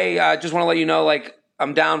go, hey, I just want to let you know,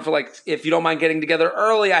 I'm down for if you don't mind getting together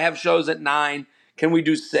early, I have shows at 9. Can we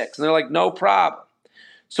do 6? And they're like, no problem.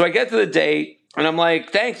 So I get to the date and I'm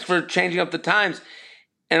like, thanks for changing up the times.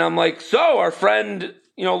 And I'm like, so our friend,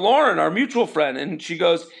 Lauren, our mutual friend. And she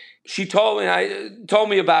goes, she told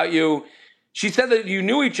me about you. She said that you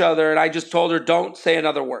knew each other. And I just told her, don't say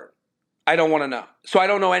another word. I don't want to know. So I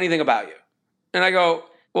don't know anything about you. And I go,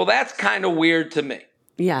 well, that's kind of weird to me.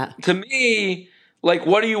 Yeah. To me,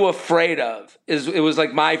 what are you afraid of? It was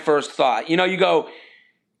my first thought. You go,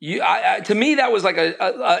 to me, that was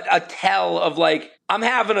a tell of I'm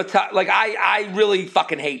having a tough, I really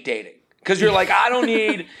fucking hate dating. Because you're I don't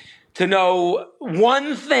need to know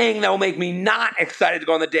one thing that will make me not excited to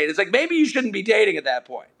go on the date. It's maybe you shouldn't be dating at that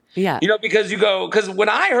point. Yeah. Because when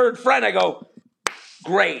I heard friend, I go,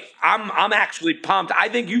 great. I'm actually pumped. I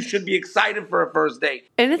think you should be excited for a first date.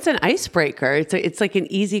 And it's an icebreaker. It's like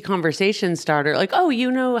an easy conversation starter. How do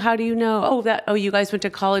you know? You guys went to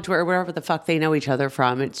college wherever the fuck they know each other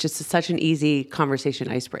from. It's just such an easy conversation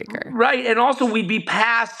icebreaker. Right. And also we'd be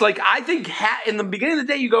past, I think in the beginning of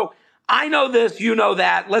the day, you go, I know this, you know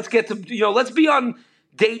that. Let's get to, let's be on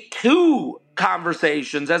date 2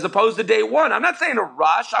 conversations as opposed to date 1. I'm not saying a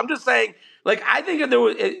rush. I'm just saying, I think if there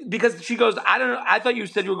was, because she goes, I don't know, I thought you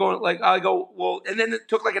said you were going, I go, well, and then it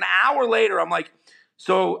took an hour later, I'm like,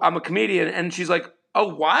 so I'm a comedian, and she's like,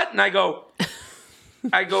 oh, what? And I go,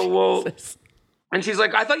 well, and she's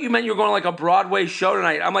like, I thought you meant you were going to a Broadway show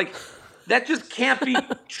tonight. I'm like, that just can't be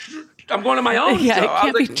true. I'm going to my own show. It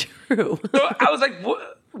can't be true. So I was like,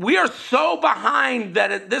 what? we are so behind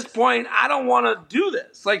that at this point, I don't want to do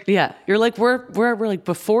this. Like, yeah, you're like, we're like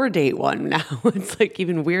before date one now. It's like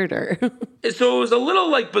even weirder. So it was a little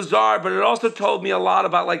like bizarre, but it also told me a lot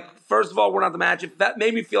about like, first of all, we're not the match. That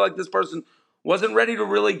made me feel like this person wasn't ready to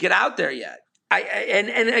really get out there yet.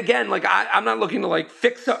 And again, like I'm not looking to like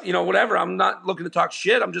fix up, whatever. I'm not looking to talk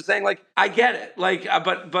shit. I'm just saying like, I get it. Like,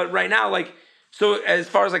 but right now, like, so as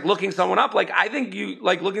far as like looking someone up, like I think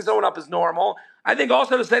looking someone up is normal. I think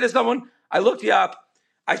also to say to someone, I looked you up,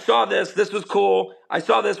 I saw this was cool. I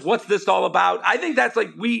saw this, what's this all about? I think that's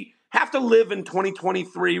like, we have to live in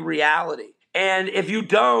 2023 reality. And if you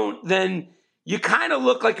don't, then you kind of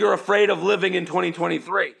look like you're afraid of living in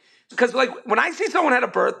 2023. Because like when I see someone had a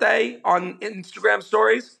birthday on Instagram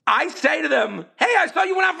stories, I say to them, hey, I saw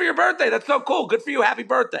you went out for your birthday. That's so cool. Good for you. Happy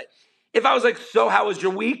birthday. If I was like, so how was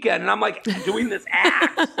your weekend? And I'm like doing this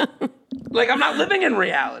act. Like, I'm not living in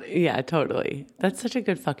reality. Yeah, totally. That's such a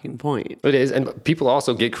good fucking point. It is. And people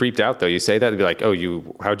also get creeped out, though. You say that, they'd be like, oh,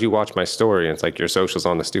 how'd you watch my story? And it's like, your social's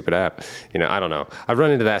on the stupid app. I don't know. I've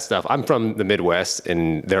run into that stuff. I'm from the Midwest,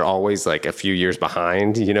 and they're always like a few years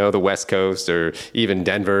behind, the West Coast or even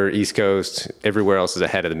Denver, East Coast. Everywhere else is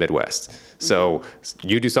ahead of the Midwest. So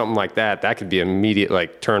you do something like that, that could be immediate,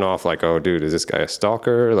 like, turn off, like, oh, dude, is this guy a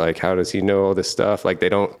stalker? Like, how does he know all this stuff? Like, they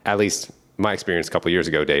don't, at least my experience a couple of years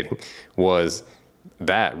ago dating was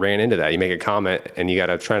ran into that. You make a comment and you got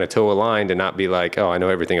to try to toe a line to not be like, oh, I know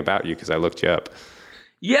everything about you because I looked you up.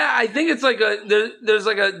 Yeah, I think it's like there's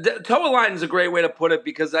like a toe a line is a great way to put it,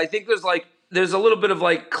 because I think there's a little bit of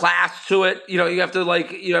like class to it. You have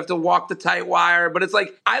to walk the tight wire, but it's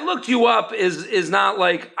like, I looked you up is not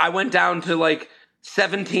like I went down to like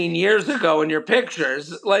 17 years ago in your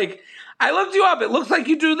pictures. Like, I looked you up. It looks like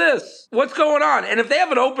you do this. What's going on? And if they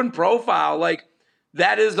have an open profile, like,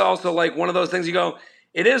 that is also like one of those things you go,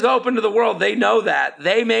 it is open to the world. They know that.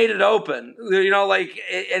 They made it open.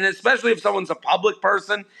 And especially if someone's a public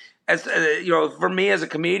person, as for me as a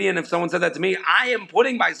comedian, if someone said that to me, I am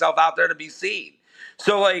putting myself out there to be seen.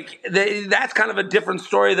 So like that's kind of a different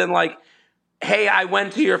story than like, hey, I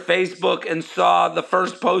went to your Facebook and saw the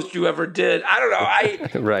first post you ever did. I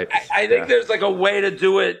don't know. Right. I think there's like a way to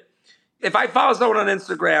do it. If I follow someone on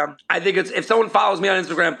Instagram, I think if someone follows me on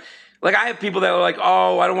Instagram, like I have people that are like,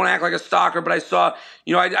 oh, I don't want to act like a stalker, but I saw,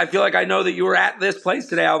 I feel like I know that you were at this place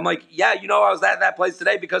today. I'm like, yeah, I was at that place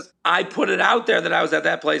today because I put it out there that I was at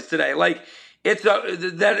that place today. Like,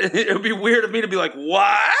 it would be weird of me to be like,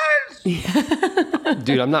 what?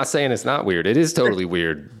 Dude, I'm not saying it's not weird. It is totally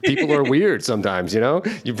weird. People are weird sometimes,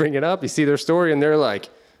 You bring it up, you see their story, and they're like,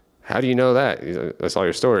 how do you know that? I saw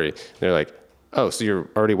your story. And they're like, oh, so you're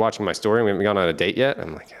already watching my story and we haven't gone on a date yet?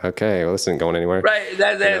 I'm like, okay, well, this isn't going anywhere. Right,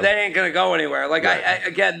 that ain't going to go anywhere. Like, right.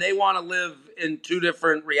 Again, they want to live in two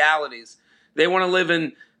different realities. They want to live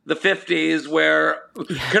in the 50s where,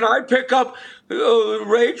 can I pick up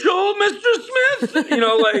Rachel, Mr. Smith?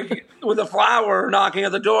 Like, with a flower knocking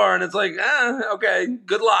at the door. And it's like, okay,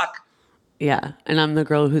 good luck. Yeah, and I'm the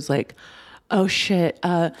girl who's like, oh shit,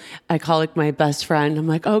 I call like my best friend. I'm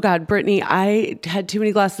like, oh God, Brittany, I had too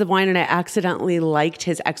many glasses of wine and I accidentally liked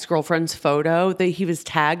his ex-girlfriend's photo that he was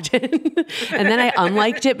tagged in. And then I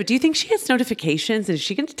unliked it. But do you think she has notifications and is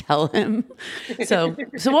she going to tell him? So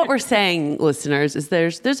what we're saying, listeners, is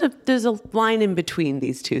there's a line in between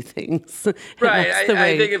these two things. Right.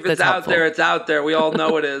 I think if it's out there, it's out there. We all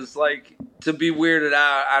know it is. Like, to be weirded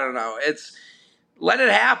out, I don't know. Let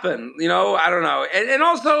it happen, I don't know. And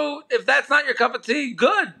also, if that's not your cup of tea,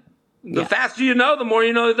 good. The faster you know, the more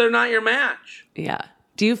you know that they're not your match. Yeah.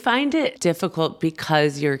 Do you find it difficult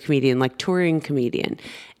because you're a comedian, like touring comedian?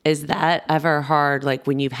 Is that ever hard? Like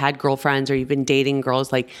when you've had girlfriends or you've been dating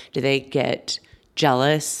girls, like do they get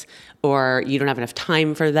jealous or you don't have enough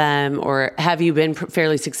time for them? Or have you been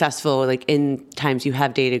fairly successful like in times you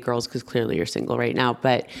have dated girls, because clearly you're single right now,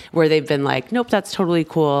 but where they've been like, nope, that's totally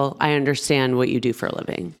cool. I understand what you do for a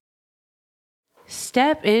living.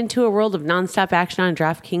 Step into a world of nonstop action on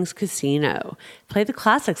DraftKings Casino. Play the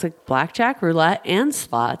classics like blackjack, roulette, and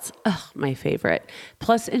slots. Ugh, my favorite.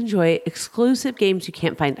 Plus enjoy exclusive games you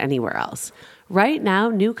can't find anywhere else. Right now,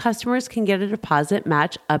 new customers can get a deposit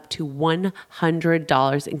match up to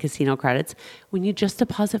 $100 in casino credits when you just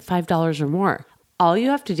deposit $5 or more. All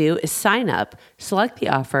you have to do is sign up, select the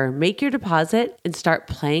offer, make your deposit, and start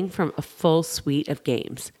playing from a full suite of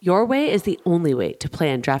games. Your way is the only way to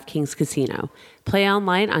play on DraftKings Casino. Play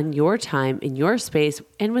online on your time, in your space,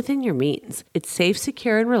 and within your means. It's safe,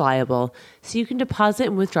 secure, and reliable. so you can deposit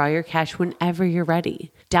and withdraw your cash whenever you're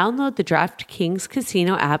ready. Download the DraftKings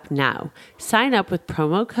Casino app now. Sign up with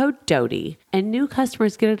promo code DOTY, and new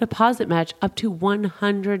customers get a deposit match up to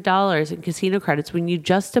 $100 in casino credits when you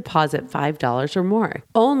just deposit $5 or more.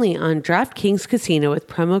 Only on DraftKings Casino with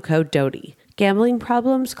promo code DOTY. Gambling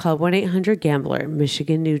problems? Call 1-800-GAMBLER.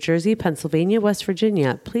 Michigan, New Jersey, Pennsylvania, West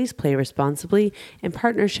Virginia. Please play responsibly in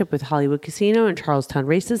partnership with Hollywood Casino and Charlestown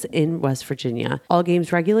Races in West Virginia. All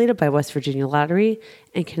games regulated by West Virginia Lottery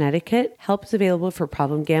and Connecticut. Help is available for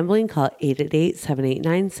problem gambling. Call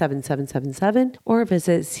 888-789-7777 or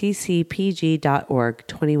visit ccpg.org.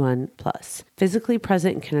 21 plus. Physically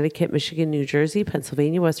present in Connecticut, Michigan, New Jersey,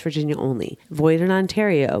 Pennsylvania, West Virginia only. Void in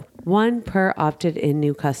Ontario. One per opted in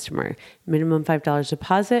new customer. Minimum $5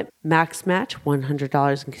 deposit. Max match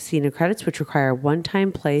 $100 in casino credits, which require a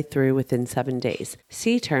one-time play through within 7 days.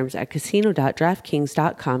 See terms at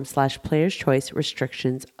casino.draftkings.com/players choice.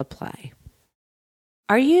 Restrictions apply.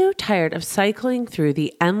 Are you tired of cycling through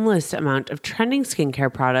the endless amount of trending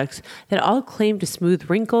skincare products that all claim to smooth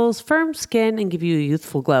wrinkles, firm skin, and give you a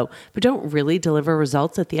youthful glow, but don't really deliver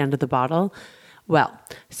results at the end of the bottle? Well,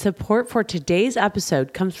 support for today's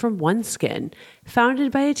episode comes from OneSkin,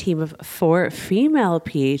 founded by a team of 4 female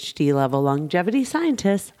PhD-level longevity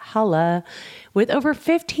scientists, holla, with over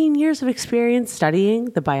 15 years of experience studying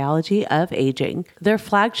the biology of aging. Their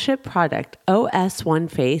flagship product,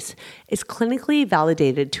 OS1 Face, is clinically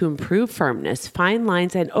validated to improve firmness, fine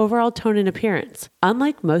lines, and overall tone and appearance.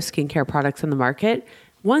 Unlike most skincare products on the market,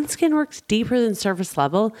 OneSkin works deeper than surface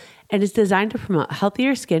level and is designed to promote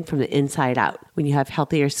healthier skin from the inside out. When you have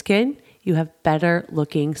healthier skin, you have better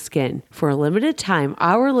looking skin. For a limited time,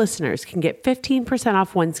 our listeners can get 15%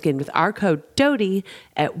 off OneSkin with our code DOTY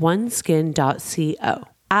at oneskin.co.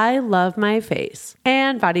 I love my face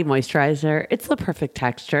and body moisturizer. It's the perfect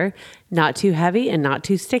texture, not too heavy and not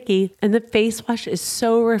too sticky. And the face wash is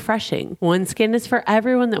so refreshing. OneSkin is for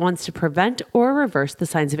everyone that wants to prevent or reverse the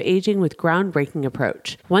signs of aging with groundbreaking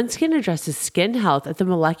approach. OneSkin addresses skin health at the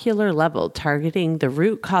molecular level, targeting the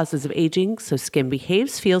root causes of aging so skin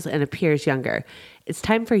behaves, feels, and appears younger. It's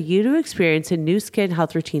time for you to experience a new skin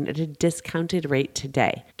health routine at a discounted rate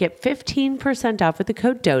today. Get 15% off with the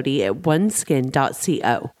code DOTY at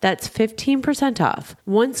oneskin.co. That's 15% off.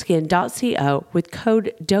 oneskin.co with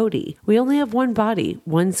code DOTY. We only have one body,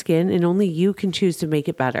 one skin, and only you can choose to make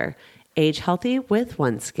it better. Age healthy with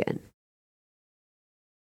OneSkin.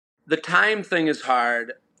 The time thing is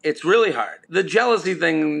hard. It's really hard. The jealousy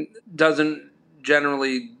thing doesn't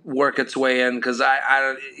generally work its way in because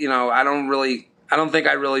I don't think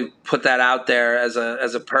I really put that out there as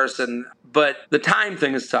a person. But the time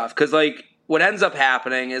thing is tough because like what ends up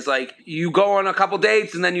happening is like you go on a couple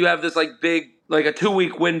dates and then you have this like big like a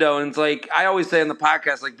 2-week window, and it's like I always say in the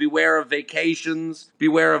podcast, like beware of vacations,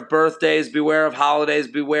 beware of birthdays, beware of holidays,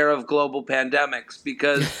 beware of global pandemics,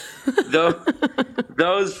 because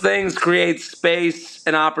those things create space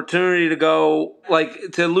and opportunity to go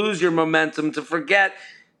like to lose your momentum, to forget,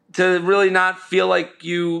 to really not feel like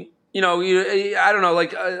I don't know,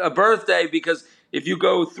 like a birthday, because if you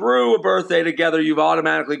go through a birthday together, you've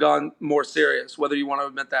automatically gone more serious, whether you want to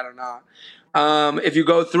admit that or not. If you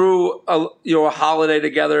go through a holiday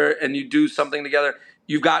together and you do something together,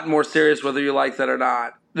 you've gotten more serious, whether you like that or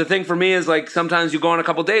not. The thing for me is like sometimes you go on a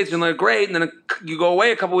couple dates and they're great, and then you go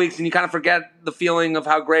away a couple weeks and you kind of forget the feeling of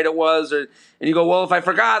how great it was, and you go, well, if I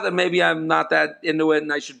forgot, then maybe I'm not that into it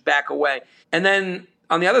and I should back away. And then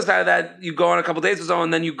on the other side of that, you go on a couple dates or so,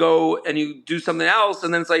 and then you go and you do something else,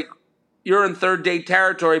 and then it's like you're in third date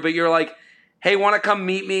territory, but you're like, hey, want to come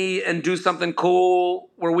meet me and do something cool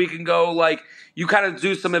where we can go, like, you kind of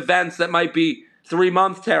do some events that might be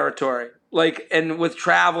 3-month territory, like, and with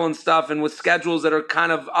travel and stuff and with schedules that are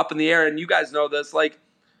kind of up in the air, and you guys know this, like,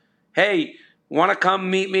 hey, want to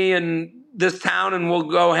come meet me in this town and we'll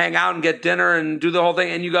go hang out and get dinner and do the whole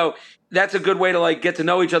thing, and you go, that's a good way to, like, get to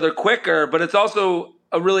know each other quicker, but it's also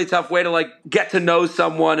a really tough way to, like, get to know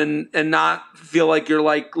someone and not feel like you're,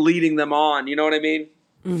 like, leading them on, you know what I mean?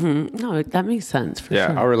 Mm-hmm. No, that makes sense. For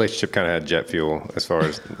sure. Our relationship kind of had jet fuel as far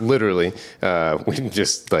as literally we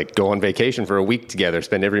just like go on vacation for a week together,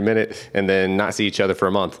 spend every minute, and then not see each other for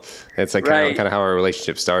a month. It's like kind of how our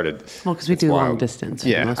relationship started. Well, because we do long distance.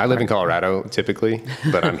 Yeah, I live in Colorado typically,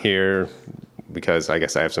 but I'm here because I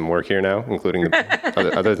guess I have some work here now, including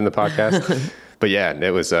other than the podcast. But yeah,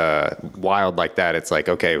 it was wild like that. It's like,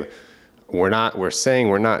 okay, we're saying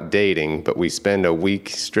we're not dating, but we spend a week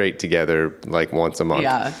straight together like once a month.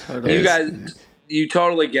 Yeah, totally. You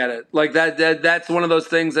totally get it. Like that's one of those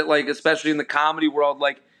things that, like, especially in the comedy world,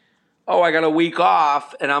 like, oh, I got a week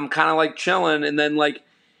off and I'm kind of like chilling, and then like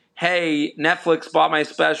hey, Netflix bought my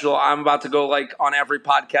special. I'm about to go like on every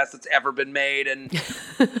podcast that's ever been made, and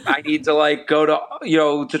I need to like go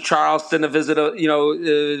to to Charleston to visit a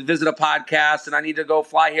podcast, and I need to go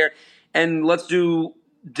fly here, and let's do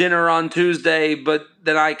dinner on Tuesday, but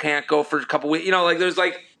then I can't go for a couple weeks. Like there's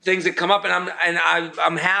like things that come up, and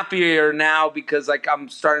I'm happier now because like I'm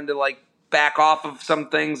starting to like back off of some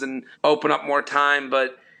things and open up more time,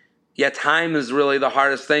 but. Yeah, time is really the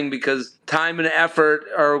hardest thing because time and effort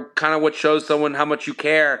are kind of what shows someone how much you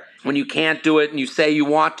care. When you can't do it and you say you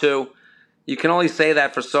want to, you can only say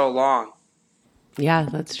that for so long. Yeah,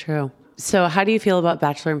 that's true. So how do you feel about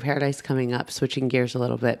Bachelor in Paradise coming up? Switching gears a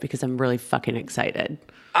little bit because I'm really fucking excited.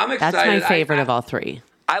 I'm excited. That's my favorite of all three.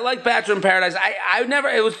 I like Bachelor in Paradise. I never.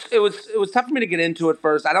 It was tough for me to get into it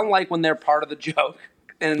first. I don't like when they're part of the joke.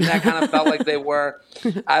 And that kind of felt like they were.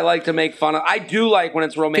 I like to make fun of. I do like when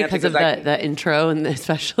it's romantic because of the intro, and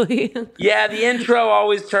especially. Yeah, the intro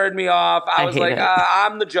always turned me off. I was like, it.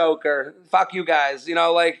 I'm the Joker. Fuck you guys.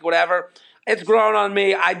 Like whatever. It's grown on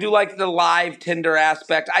me. I do like the live Tinder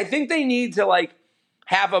aspect. I think they need to like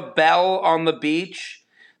have a bell on the beach.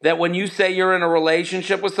 That when you say you're in a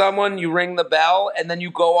relationship with someone, you ring the bell and then you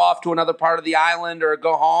go off to another part of the island or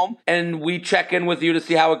go home and we check in with you to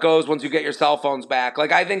see how it goes once you get your cell phones back.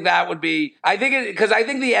 Like, I think that would be, because I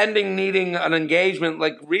think the ending needing an engagement,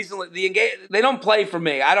 like recently, they don't play for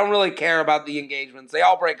me. I don't really care about the engagements. They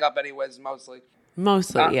all break up anyways, mostly.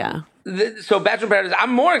 Yeah. So Bachelor in Paradise,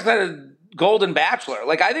 I'm more excited Golden Bachelor.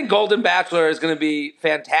 Like, I think Golden Bachelor is going to be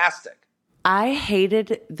fantastic. I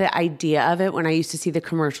hated the idea of it when I used to see the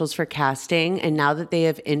commercials for casting. And now that they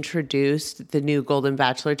have introduced the new Golden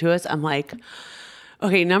Bachelor to us, I'm like,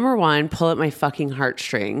 okay, number one, pull at my fucking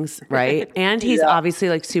heartstrings, right? And he's obviously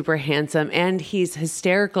like super handsome and he's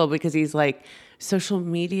hysterical because he's like, social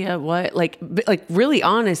media, what? Like really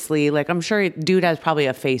honestly, like I'm sure dude has probably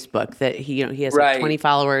a Facebook that he has like 20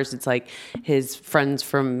 followers. It's like his friends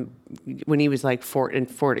from when he was like in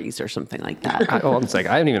 40s or something like that. I'm like,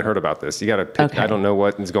 I haven't even heard about this. You got to pick. Okay. I don't know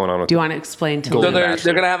what is going on with. Do you want to explain to me? So they're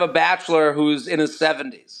going to have a bachelor who's in his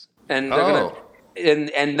 70s, and they're going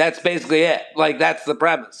to, and that's basically it. Like that's the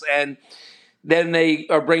premise, and then they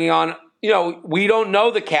are bringing on. We don't know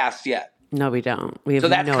the cast yet. No, we don't. So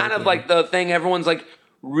that's kind idea. of like the thing. Everyone's like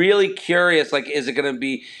really curious. Like, is it going to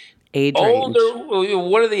be age older? Range.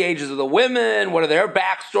 What are the ages of the women? What are their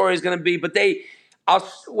backstories going to be? But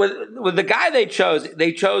with the guy they chose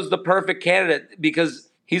the perfect candidate because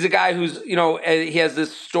he's a guy who's he has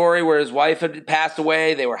this story where his wife had passed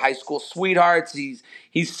away. They were high school sweethearts. He's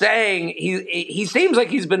saying he seems like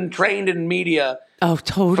he's been trained in media. Oh,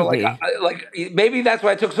 totally. Like maybe that's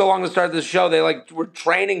why it took so long to start this show. They like were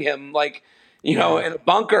training him like, in a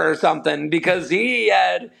bunker or something because he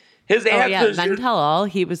had his answers. Yeah, Mental all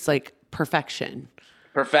he was like perfection.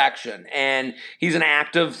 And he's an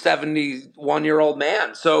active 71-year-old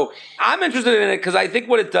man. So I'm interested in it because I think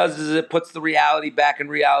what it does is it puts the reality back in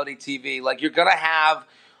reality TV. Like you're going to have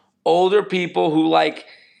older people who like,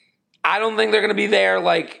 I don't think they're going to be there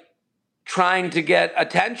like, trying to get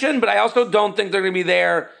attention, but I also don't think they're going to be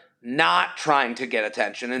there not trying to get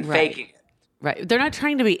attention and faking it. Right. They're not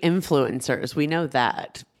trying to be influencers. We know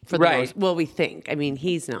that. For the most, well, we think. I mean,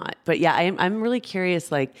 he's not. But yeah, I'm really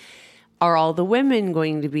curious, like, are all the women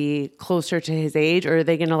going to be closer to his age, or are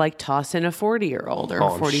they going to like toss in a 40-year-old or a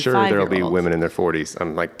 45-year-old? I'm sure there'll be women in their 40s.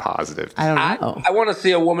 I'm like positive. I don't know. I want to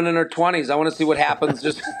see a woman in her 20s. I want to see what happens.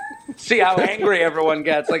 Just see how angry everyone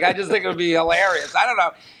gets. Like, I just think it would be hilarious. I don't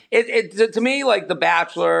know. To me, like the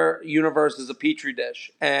Bachelor universe is a petri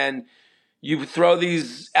dish, and you throw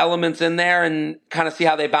these elements in there and kind of see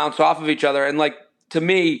how they bounce off of each other. And like to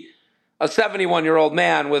me, a 71-year-old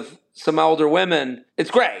man with some older women,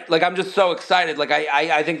 it's great. Like I'm just so excited. Like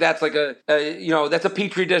I think that's like that's a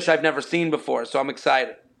petri dish I've never seen before. So I'm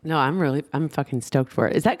excited. No, I'm fucking stoked for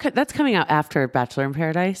it. That's coming out after Bachelor in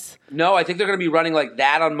Paradise? No, I think they're going to be running like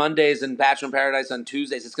that on Mondays and Bachelor in Paradise on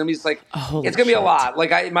Tuesdays. It's going to be just like, it's going to be a lot.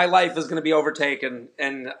 Like my life is going to be overtaken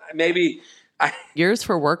and maybe yours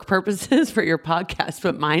for work purposes for your podcast,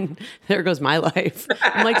 but mine, there goes my life.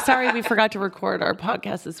 I'm like, sorry, we forgot to record our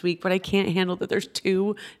podcast this week, but I can't handle that there's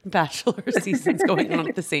 2 Bachelor seasons going on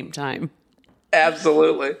at the same time.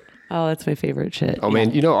 Absolutely. Oh, that's my favorite shit. Oh,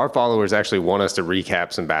 man, our followers actually want us to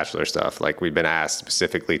recap some Bachelor stuff. Like, we've been asked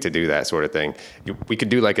specifically to do that sort of thing. We could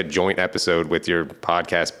do, like, a joint episode with your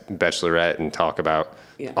podcast, Bachelorette, and talk about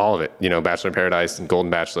all of it. Bachelor in Paradise and Golden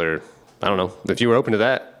Bachelor. I don't know. If you were open to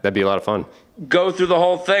that, that'd be a lot of fun. go through the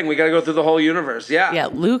whole thing. We got to go through the whole universe. Yeah. Yeah,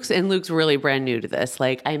 Luke's really brand new to this.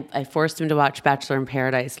 Like I forced him to watch Bachelor in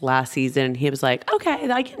Paradise last season, and he was like, "Okay,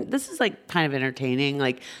 this is like kind of entertaining.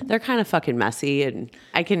 Like they're kind of fucking messy, and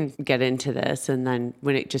I can get into this." And then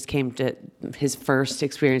when it just came to his first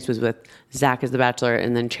experience was with Zach as the Bachelor,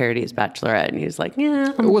 and then Charity as Bachelorette, and he was like,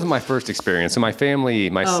 "Yeah." It wasn't my first experience. So my family,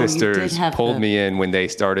 my sisters pulled the... me in when they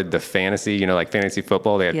started the fantasy, like fantasy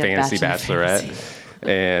football. They had fantasy Bachelorette. Fantasy.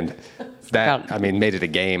 And that, made it a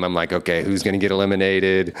game. I'm like, okay, who's going to get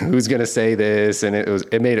eliminated? Who's going to say this? And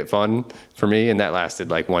it made it fun for me. And that lasted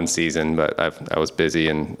like one season, but I was busy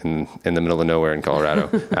in the middle of nowhere in Colorado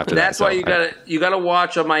after that. That's why you gotta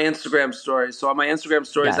watch on my Instagram stories. So on my Instagram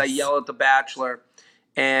stories, I yell at The Bachelor,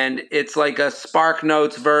 and it's like a Spark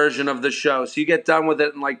Notes version of the show. So you get done with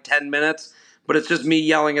it in like 10 minutes, but it's just me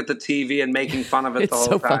yelling at the TV and making fun of it the whole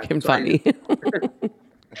time. It's so fucking funny.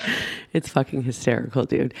 It's fucking hysterical,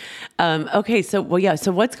 dude. Okay, so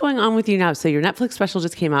what's going on with you now? So your Netflix special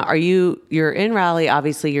just came out. You're in Raleigh,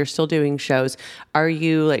 obviously, you're still doing shows. Are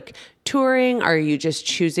you like touring? Are you just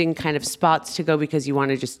choosing kind of spots to go because you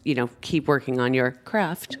want to just, keep working on your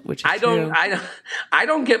craft, which is I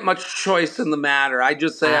don't get much choice in the matter. I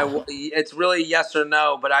just say it's really yes or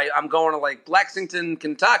no, but I'm going to like Lexington,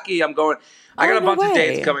 Kentucky. I got a bunch of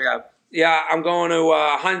dates coming up. Yeah, I'm going to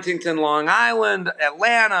Huntington, Long Island,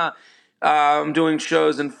 Atlanta. I'm doing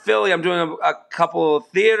shows in Philly. I'm doing a couple of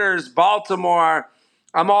theaters, Baltimore.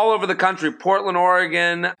 I'm all over the country, Portland,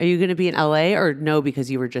 Oregon. Are you going to be in LA or no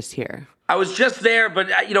because you were just here? I was just there, but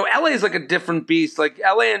LA is like a different beast. Like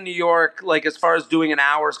LA and New York, like as far as doing an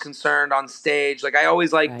hour is concerned on stage, like I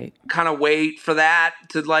always kind of wait for that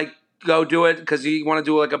to like go do it because you want to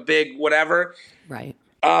do like a big whatever. Right.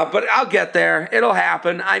 But I'll get there. It'll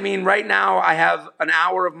happen. I mean, right now I have an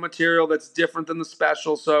hour of material that's different than the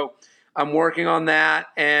special. So I'm working on that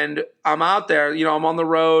and I'm out there. I'm on the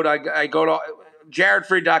road. I go to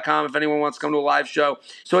jaredfreid.com if anyone wants to come to a live show.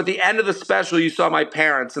 So at the end of the special, you saw my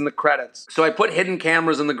parents in the credits. So I put hidden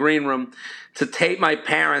cameras in the green room to tape my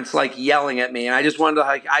parents like yelling at me. And I just wanted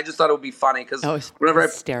to I just thought it would be funny because whenever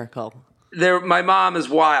hysterical. My mom is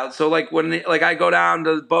wild. So like when I go down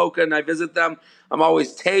to Boca and I visit them, I'm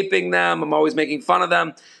always taping them. I'm always making fun of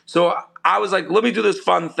them. So I was like, let me do this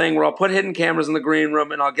fun thing where I'll put hidden cameras in the green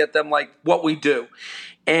room and I'll get them like what we do.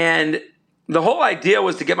 And the whole idea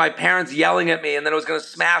was to get my parents yelling at me and then it was going to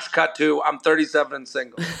smash cut to I'm 37 and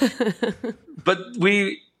single. But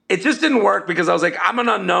it just didn't work because I was like, I'm an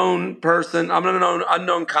unknown person. I'm an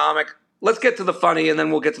unknown comic. Let's get to the funny and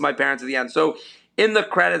then we'll get to my parents at the end. So in the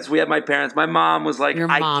credits, we had my parents. My mom was like, your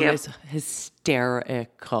mom is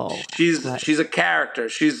hysterical. She's a character.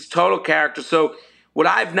 She's total character. So what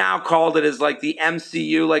I've now called it is like the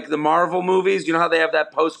MCU, like the Marvel movies. You know how they have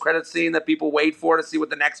that post-credit scene that people wait for to see what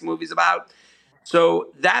the next movie's about?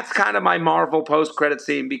 So that's kind of my Marvel post-credit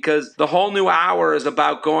scene because the whole new hour is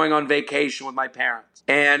about going on vacation with my parents.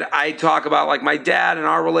 And I talk about like my dad and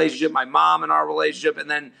our relationship, my mom and our relationship,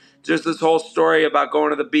 and then just this whole story about going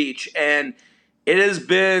to the beach. And it has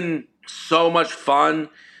been so much fun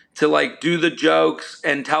to like do the jokes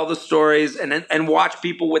and tell the stories and watch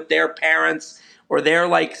people with their parents or their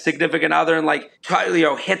like significant other and like try,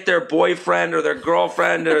 hit their boyfriend or their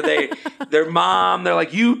girlfriend or their mom. They're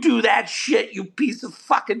like, you do that shit, you piece of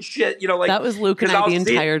fucking shit. Like that was Luke and I the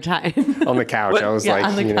entire time on the couch. I was like,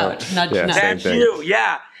 on the couch, nudge. That's you,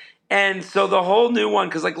 yeah. And so the whole new one,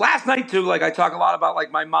 because like last night too, like I talk a lot about like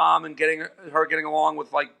my mom and getting along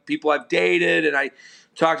with like people I've dated, and I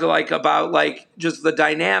talked to like about like just the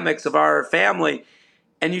dynamics of our family,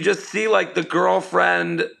 and you just see like the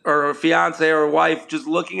girlfriend or fiance or wife just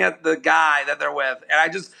looking at the guy that they're with,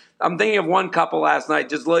 and I'm thinking of one couple last night,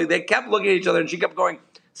 they kept looking at each other, and she kept going,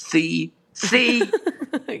 see, see,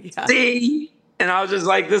 see, and I was just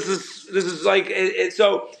like, this is like it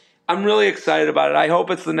so. I'm really excited about it. I hope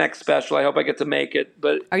it's the next special. I hope I get to make it.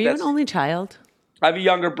 But are you an only child? I have a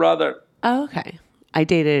younger brother. Oh, okay. I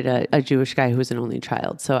dated a Jewish guy who was an only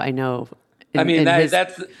child, so I know.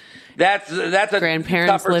 That's a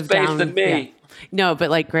grandparents tougher live space down than me. Yeah. No, but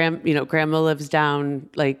like grandma lives down,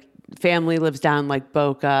 like family lives down, like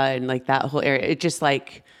Boca and like that whole area. It just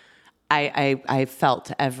like. I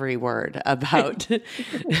felt every word about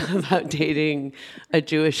dating a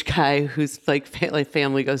Jewish guy whose like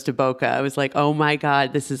family goes to Boca. I was like, oh my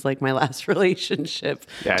God, this is like my last relationship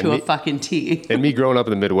to a fucking T. And me growing up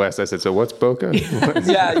in the Midwest, I said, so what's Boca?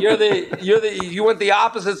 Yeah, you went the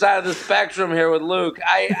opposite side of the spectrum here with Luke.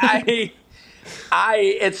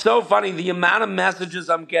 It's so funny the amount of messages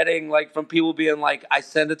I'm getting like from people being like, I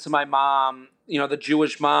send it to my mom, the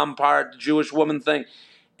Jewish mom part, the Jewish woman thing.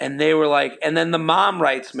 And they were like, and then the mom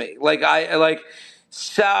writes me,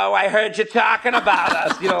 so I heard you talking about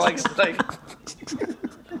us,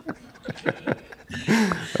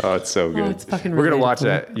 Oh, it's so good. It's fucking We're going to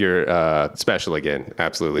relatable. watch your special again.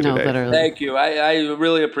 Absolutely No, today. literally. Thank you. I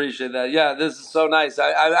really appreciate that. Yeah, this is so nice.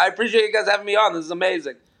 I appreciate you guys having me on. This is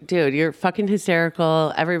amazing. Dude, you're fucking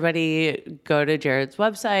hysterical. Everybody go to Jared's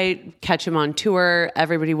website, catch him on tour.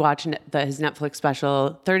 Everybody watch his Netflix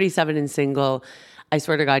special, 37 and Single. I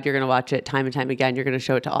swear to God, you're going to watch it time and time again. You're going to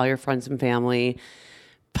show it to all your friends and family.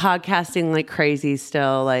 Podcasting like crazy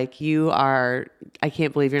still. Like you are, I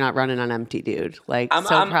can't believe you're not running on empty, dude. Like I'm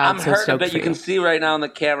proud, I'm so hurt a stoked bit. for You can see right now on the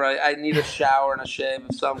camera. I need a shower and a shave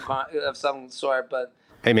of some sort, but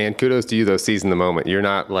Hey, man, kudos to you, though, seizing the moment. You're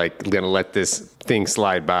not, like, going to let this thing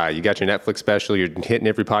slide by. You got your Netflix special. You're hitting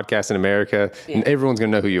every podcast in America. Yeah. And everyone's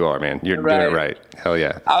going to know who you are, man. You're doing it right. Hell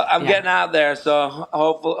yeah. I'm getting out there, so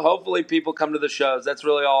hopefully people come to the shows. That's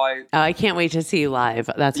really all I can't wait to see you live.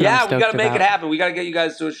 That's what I'm Yeah, we stoked got to make about. it happen. We got to get you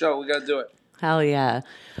guys to a show. We got to do it. Hell yeah.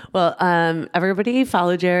 Well, everybody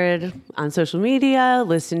follow Jared on social media.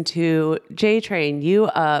 Listen to J Train, You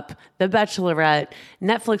Up, The Bachelorette,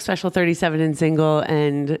 Netflix special 37 and Single,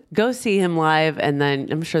 and go see him live. And then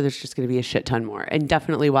I'm sure there's just going to be a shit ton more. And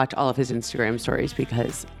definitely watch all of his Instagram stories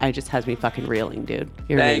because it just has me fucking reeling, dude.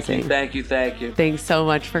 You're amazing. Thank you. Thanks so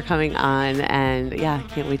much for coming on. And yeah,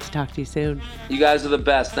 can't wait to talk to you soon. You guys are the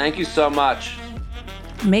best. Thank you so much.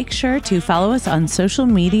 Make sure to follow us on social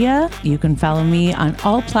media. You can follow me on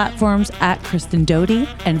all platforms at Kristen Doty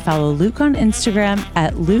and follow Luke on Instagram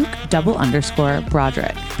at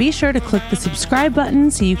Luke_Broderick. Be sure to click the subscribe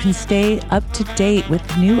button so you can stay up to date with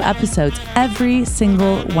new episodes every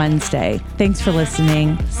single Wednesday. Thanks for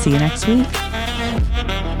listening. See you next week.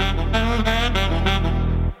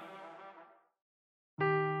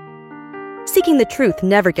 Seeking the truth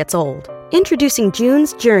never gets old. Introducing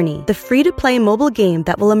June's Journey, the free-to-play mobile game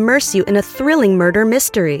that will immerse you in a thrilling murder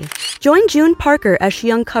mystery. Join June Parker as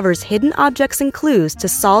she uncovers hidden objects and clues to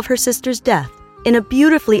solve her sister's death in a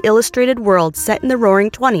beautifully illustrated world set in the Roaring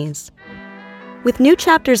 '20s. With new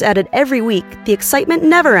chapters added every week, the excitement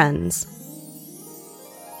never ends.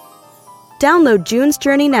 Download June's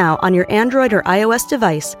Journey now on your Android or iOS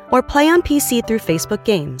device or play on PC through Facebook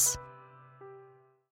Games.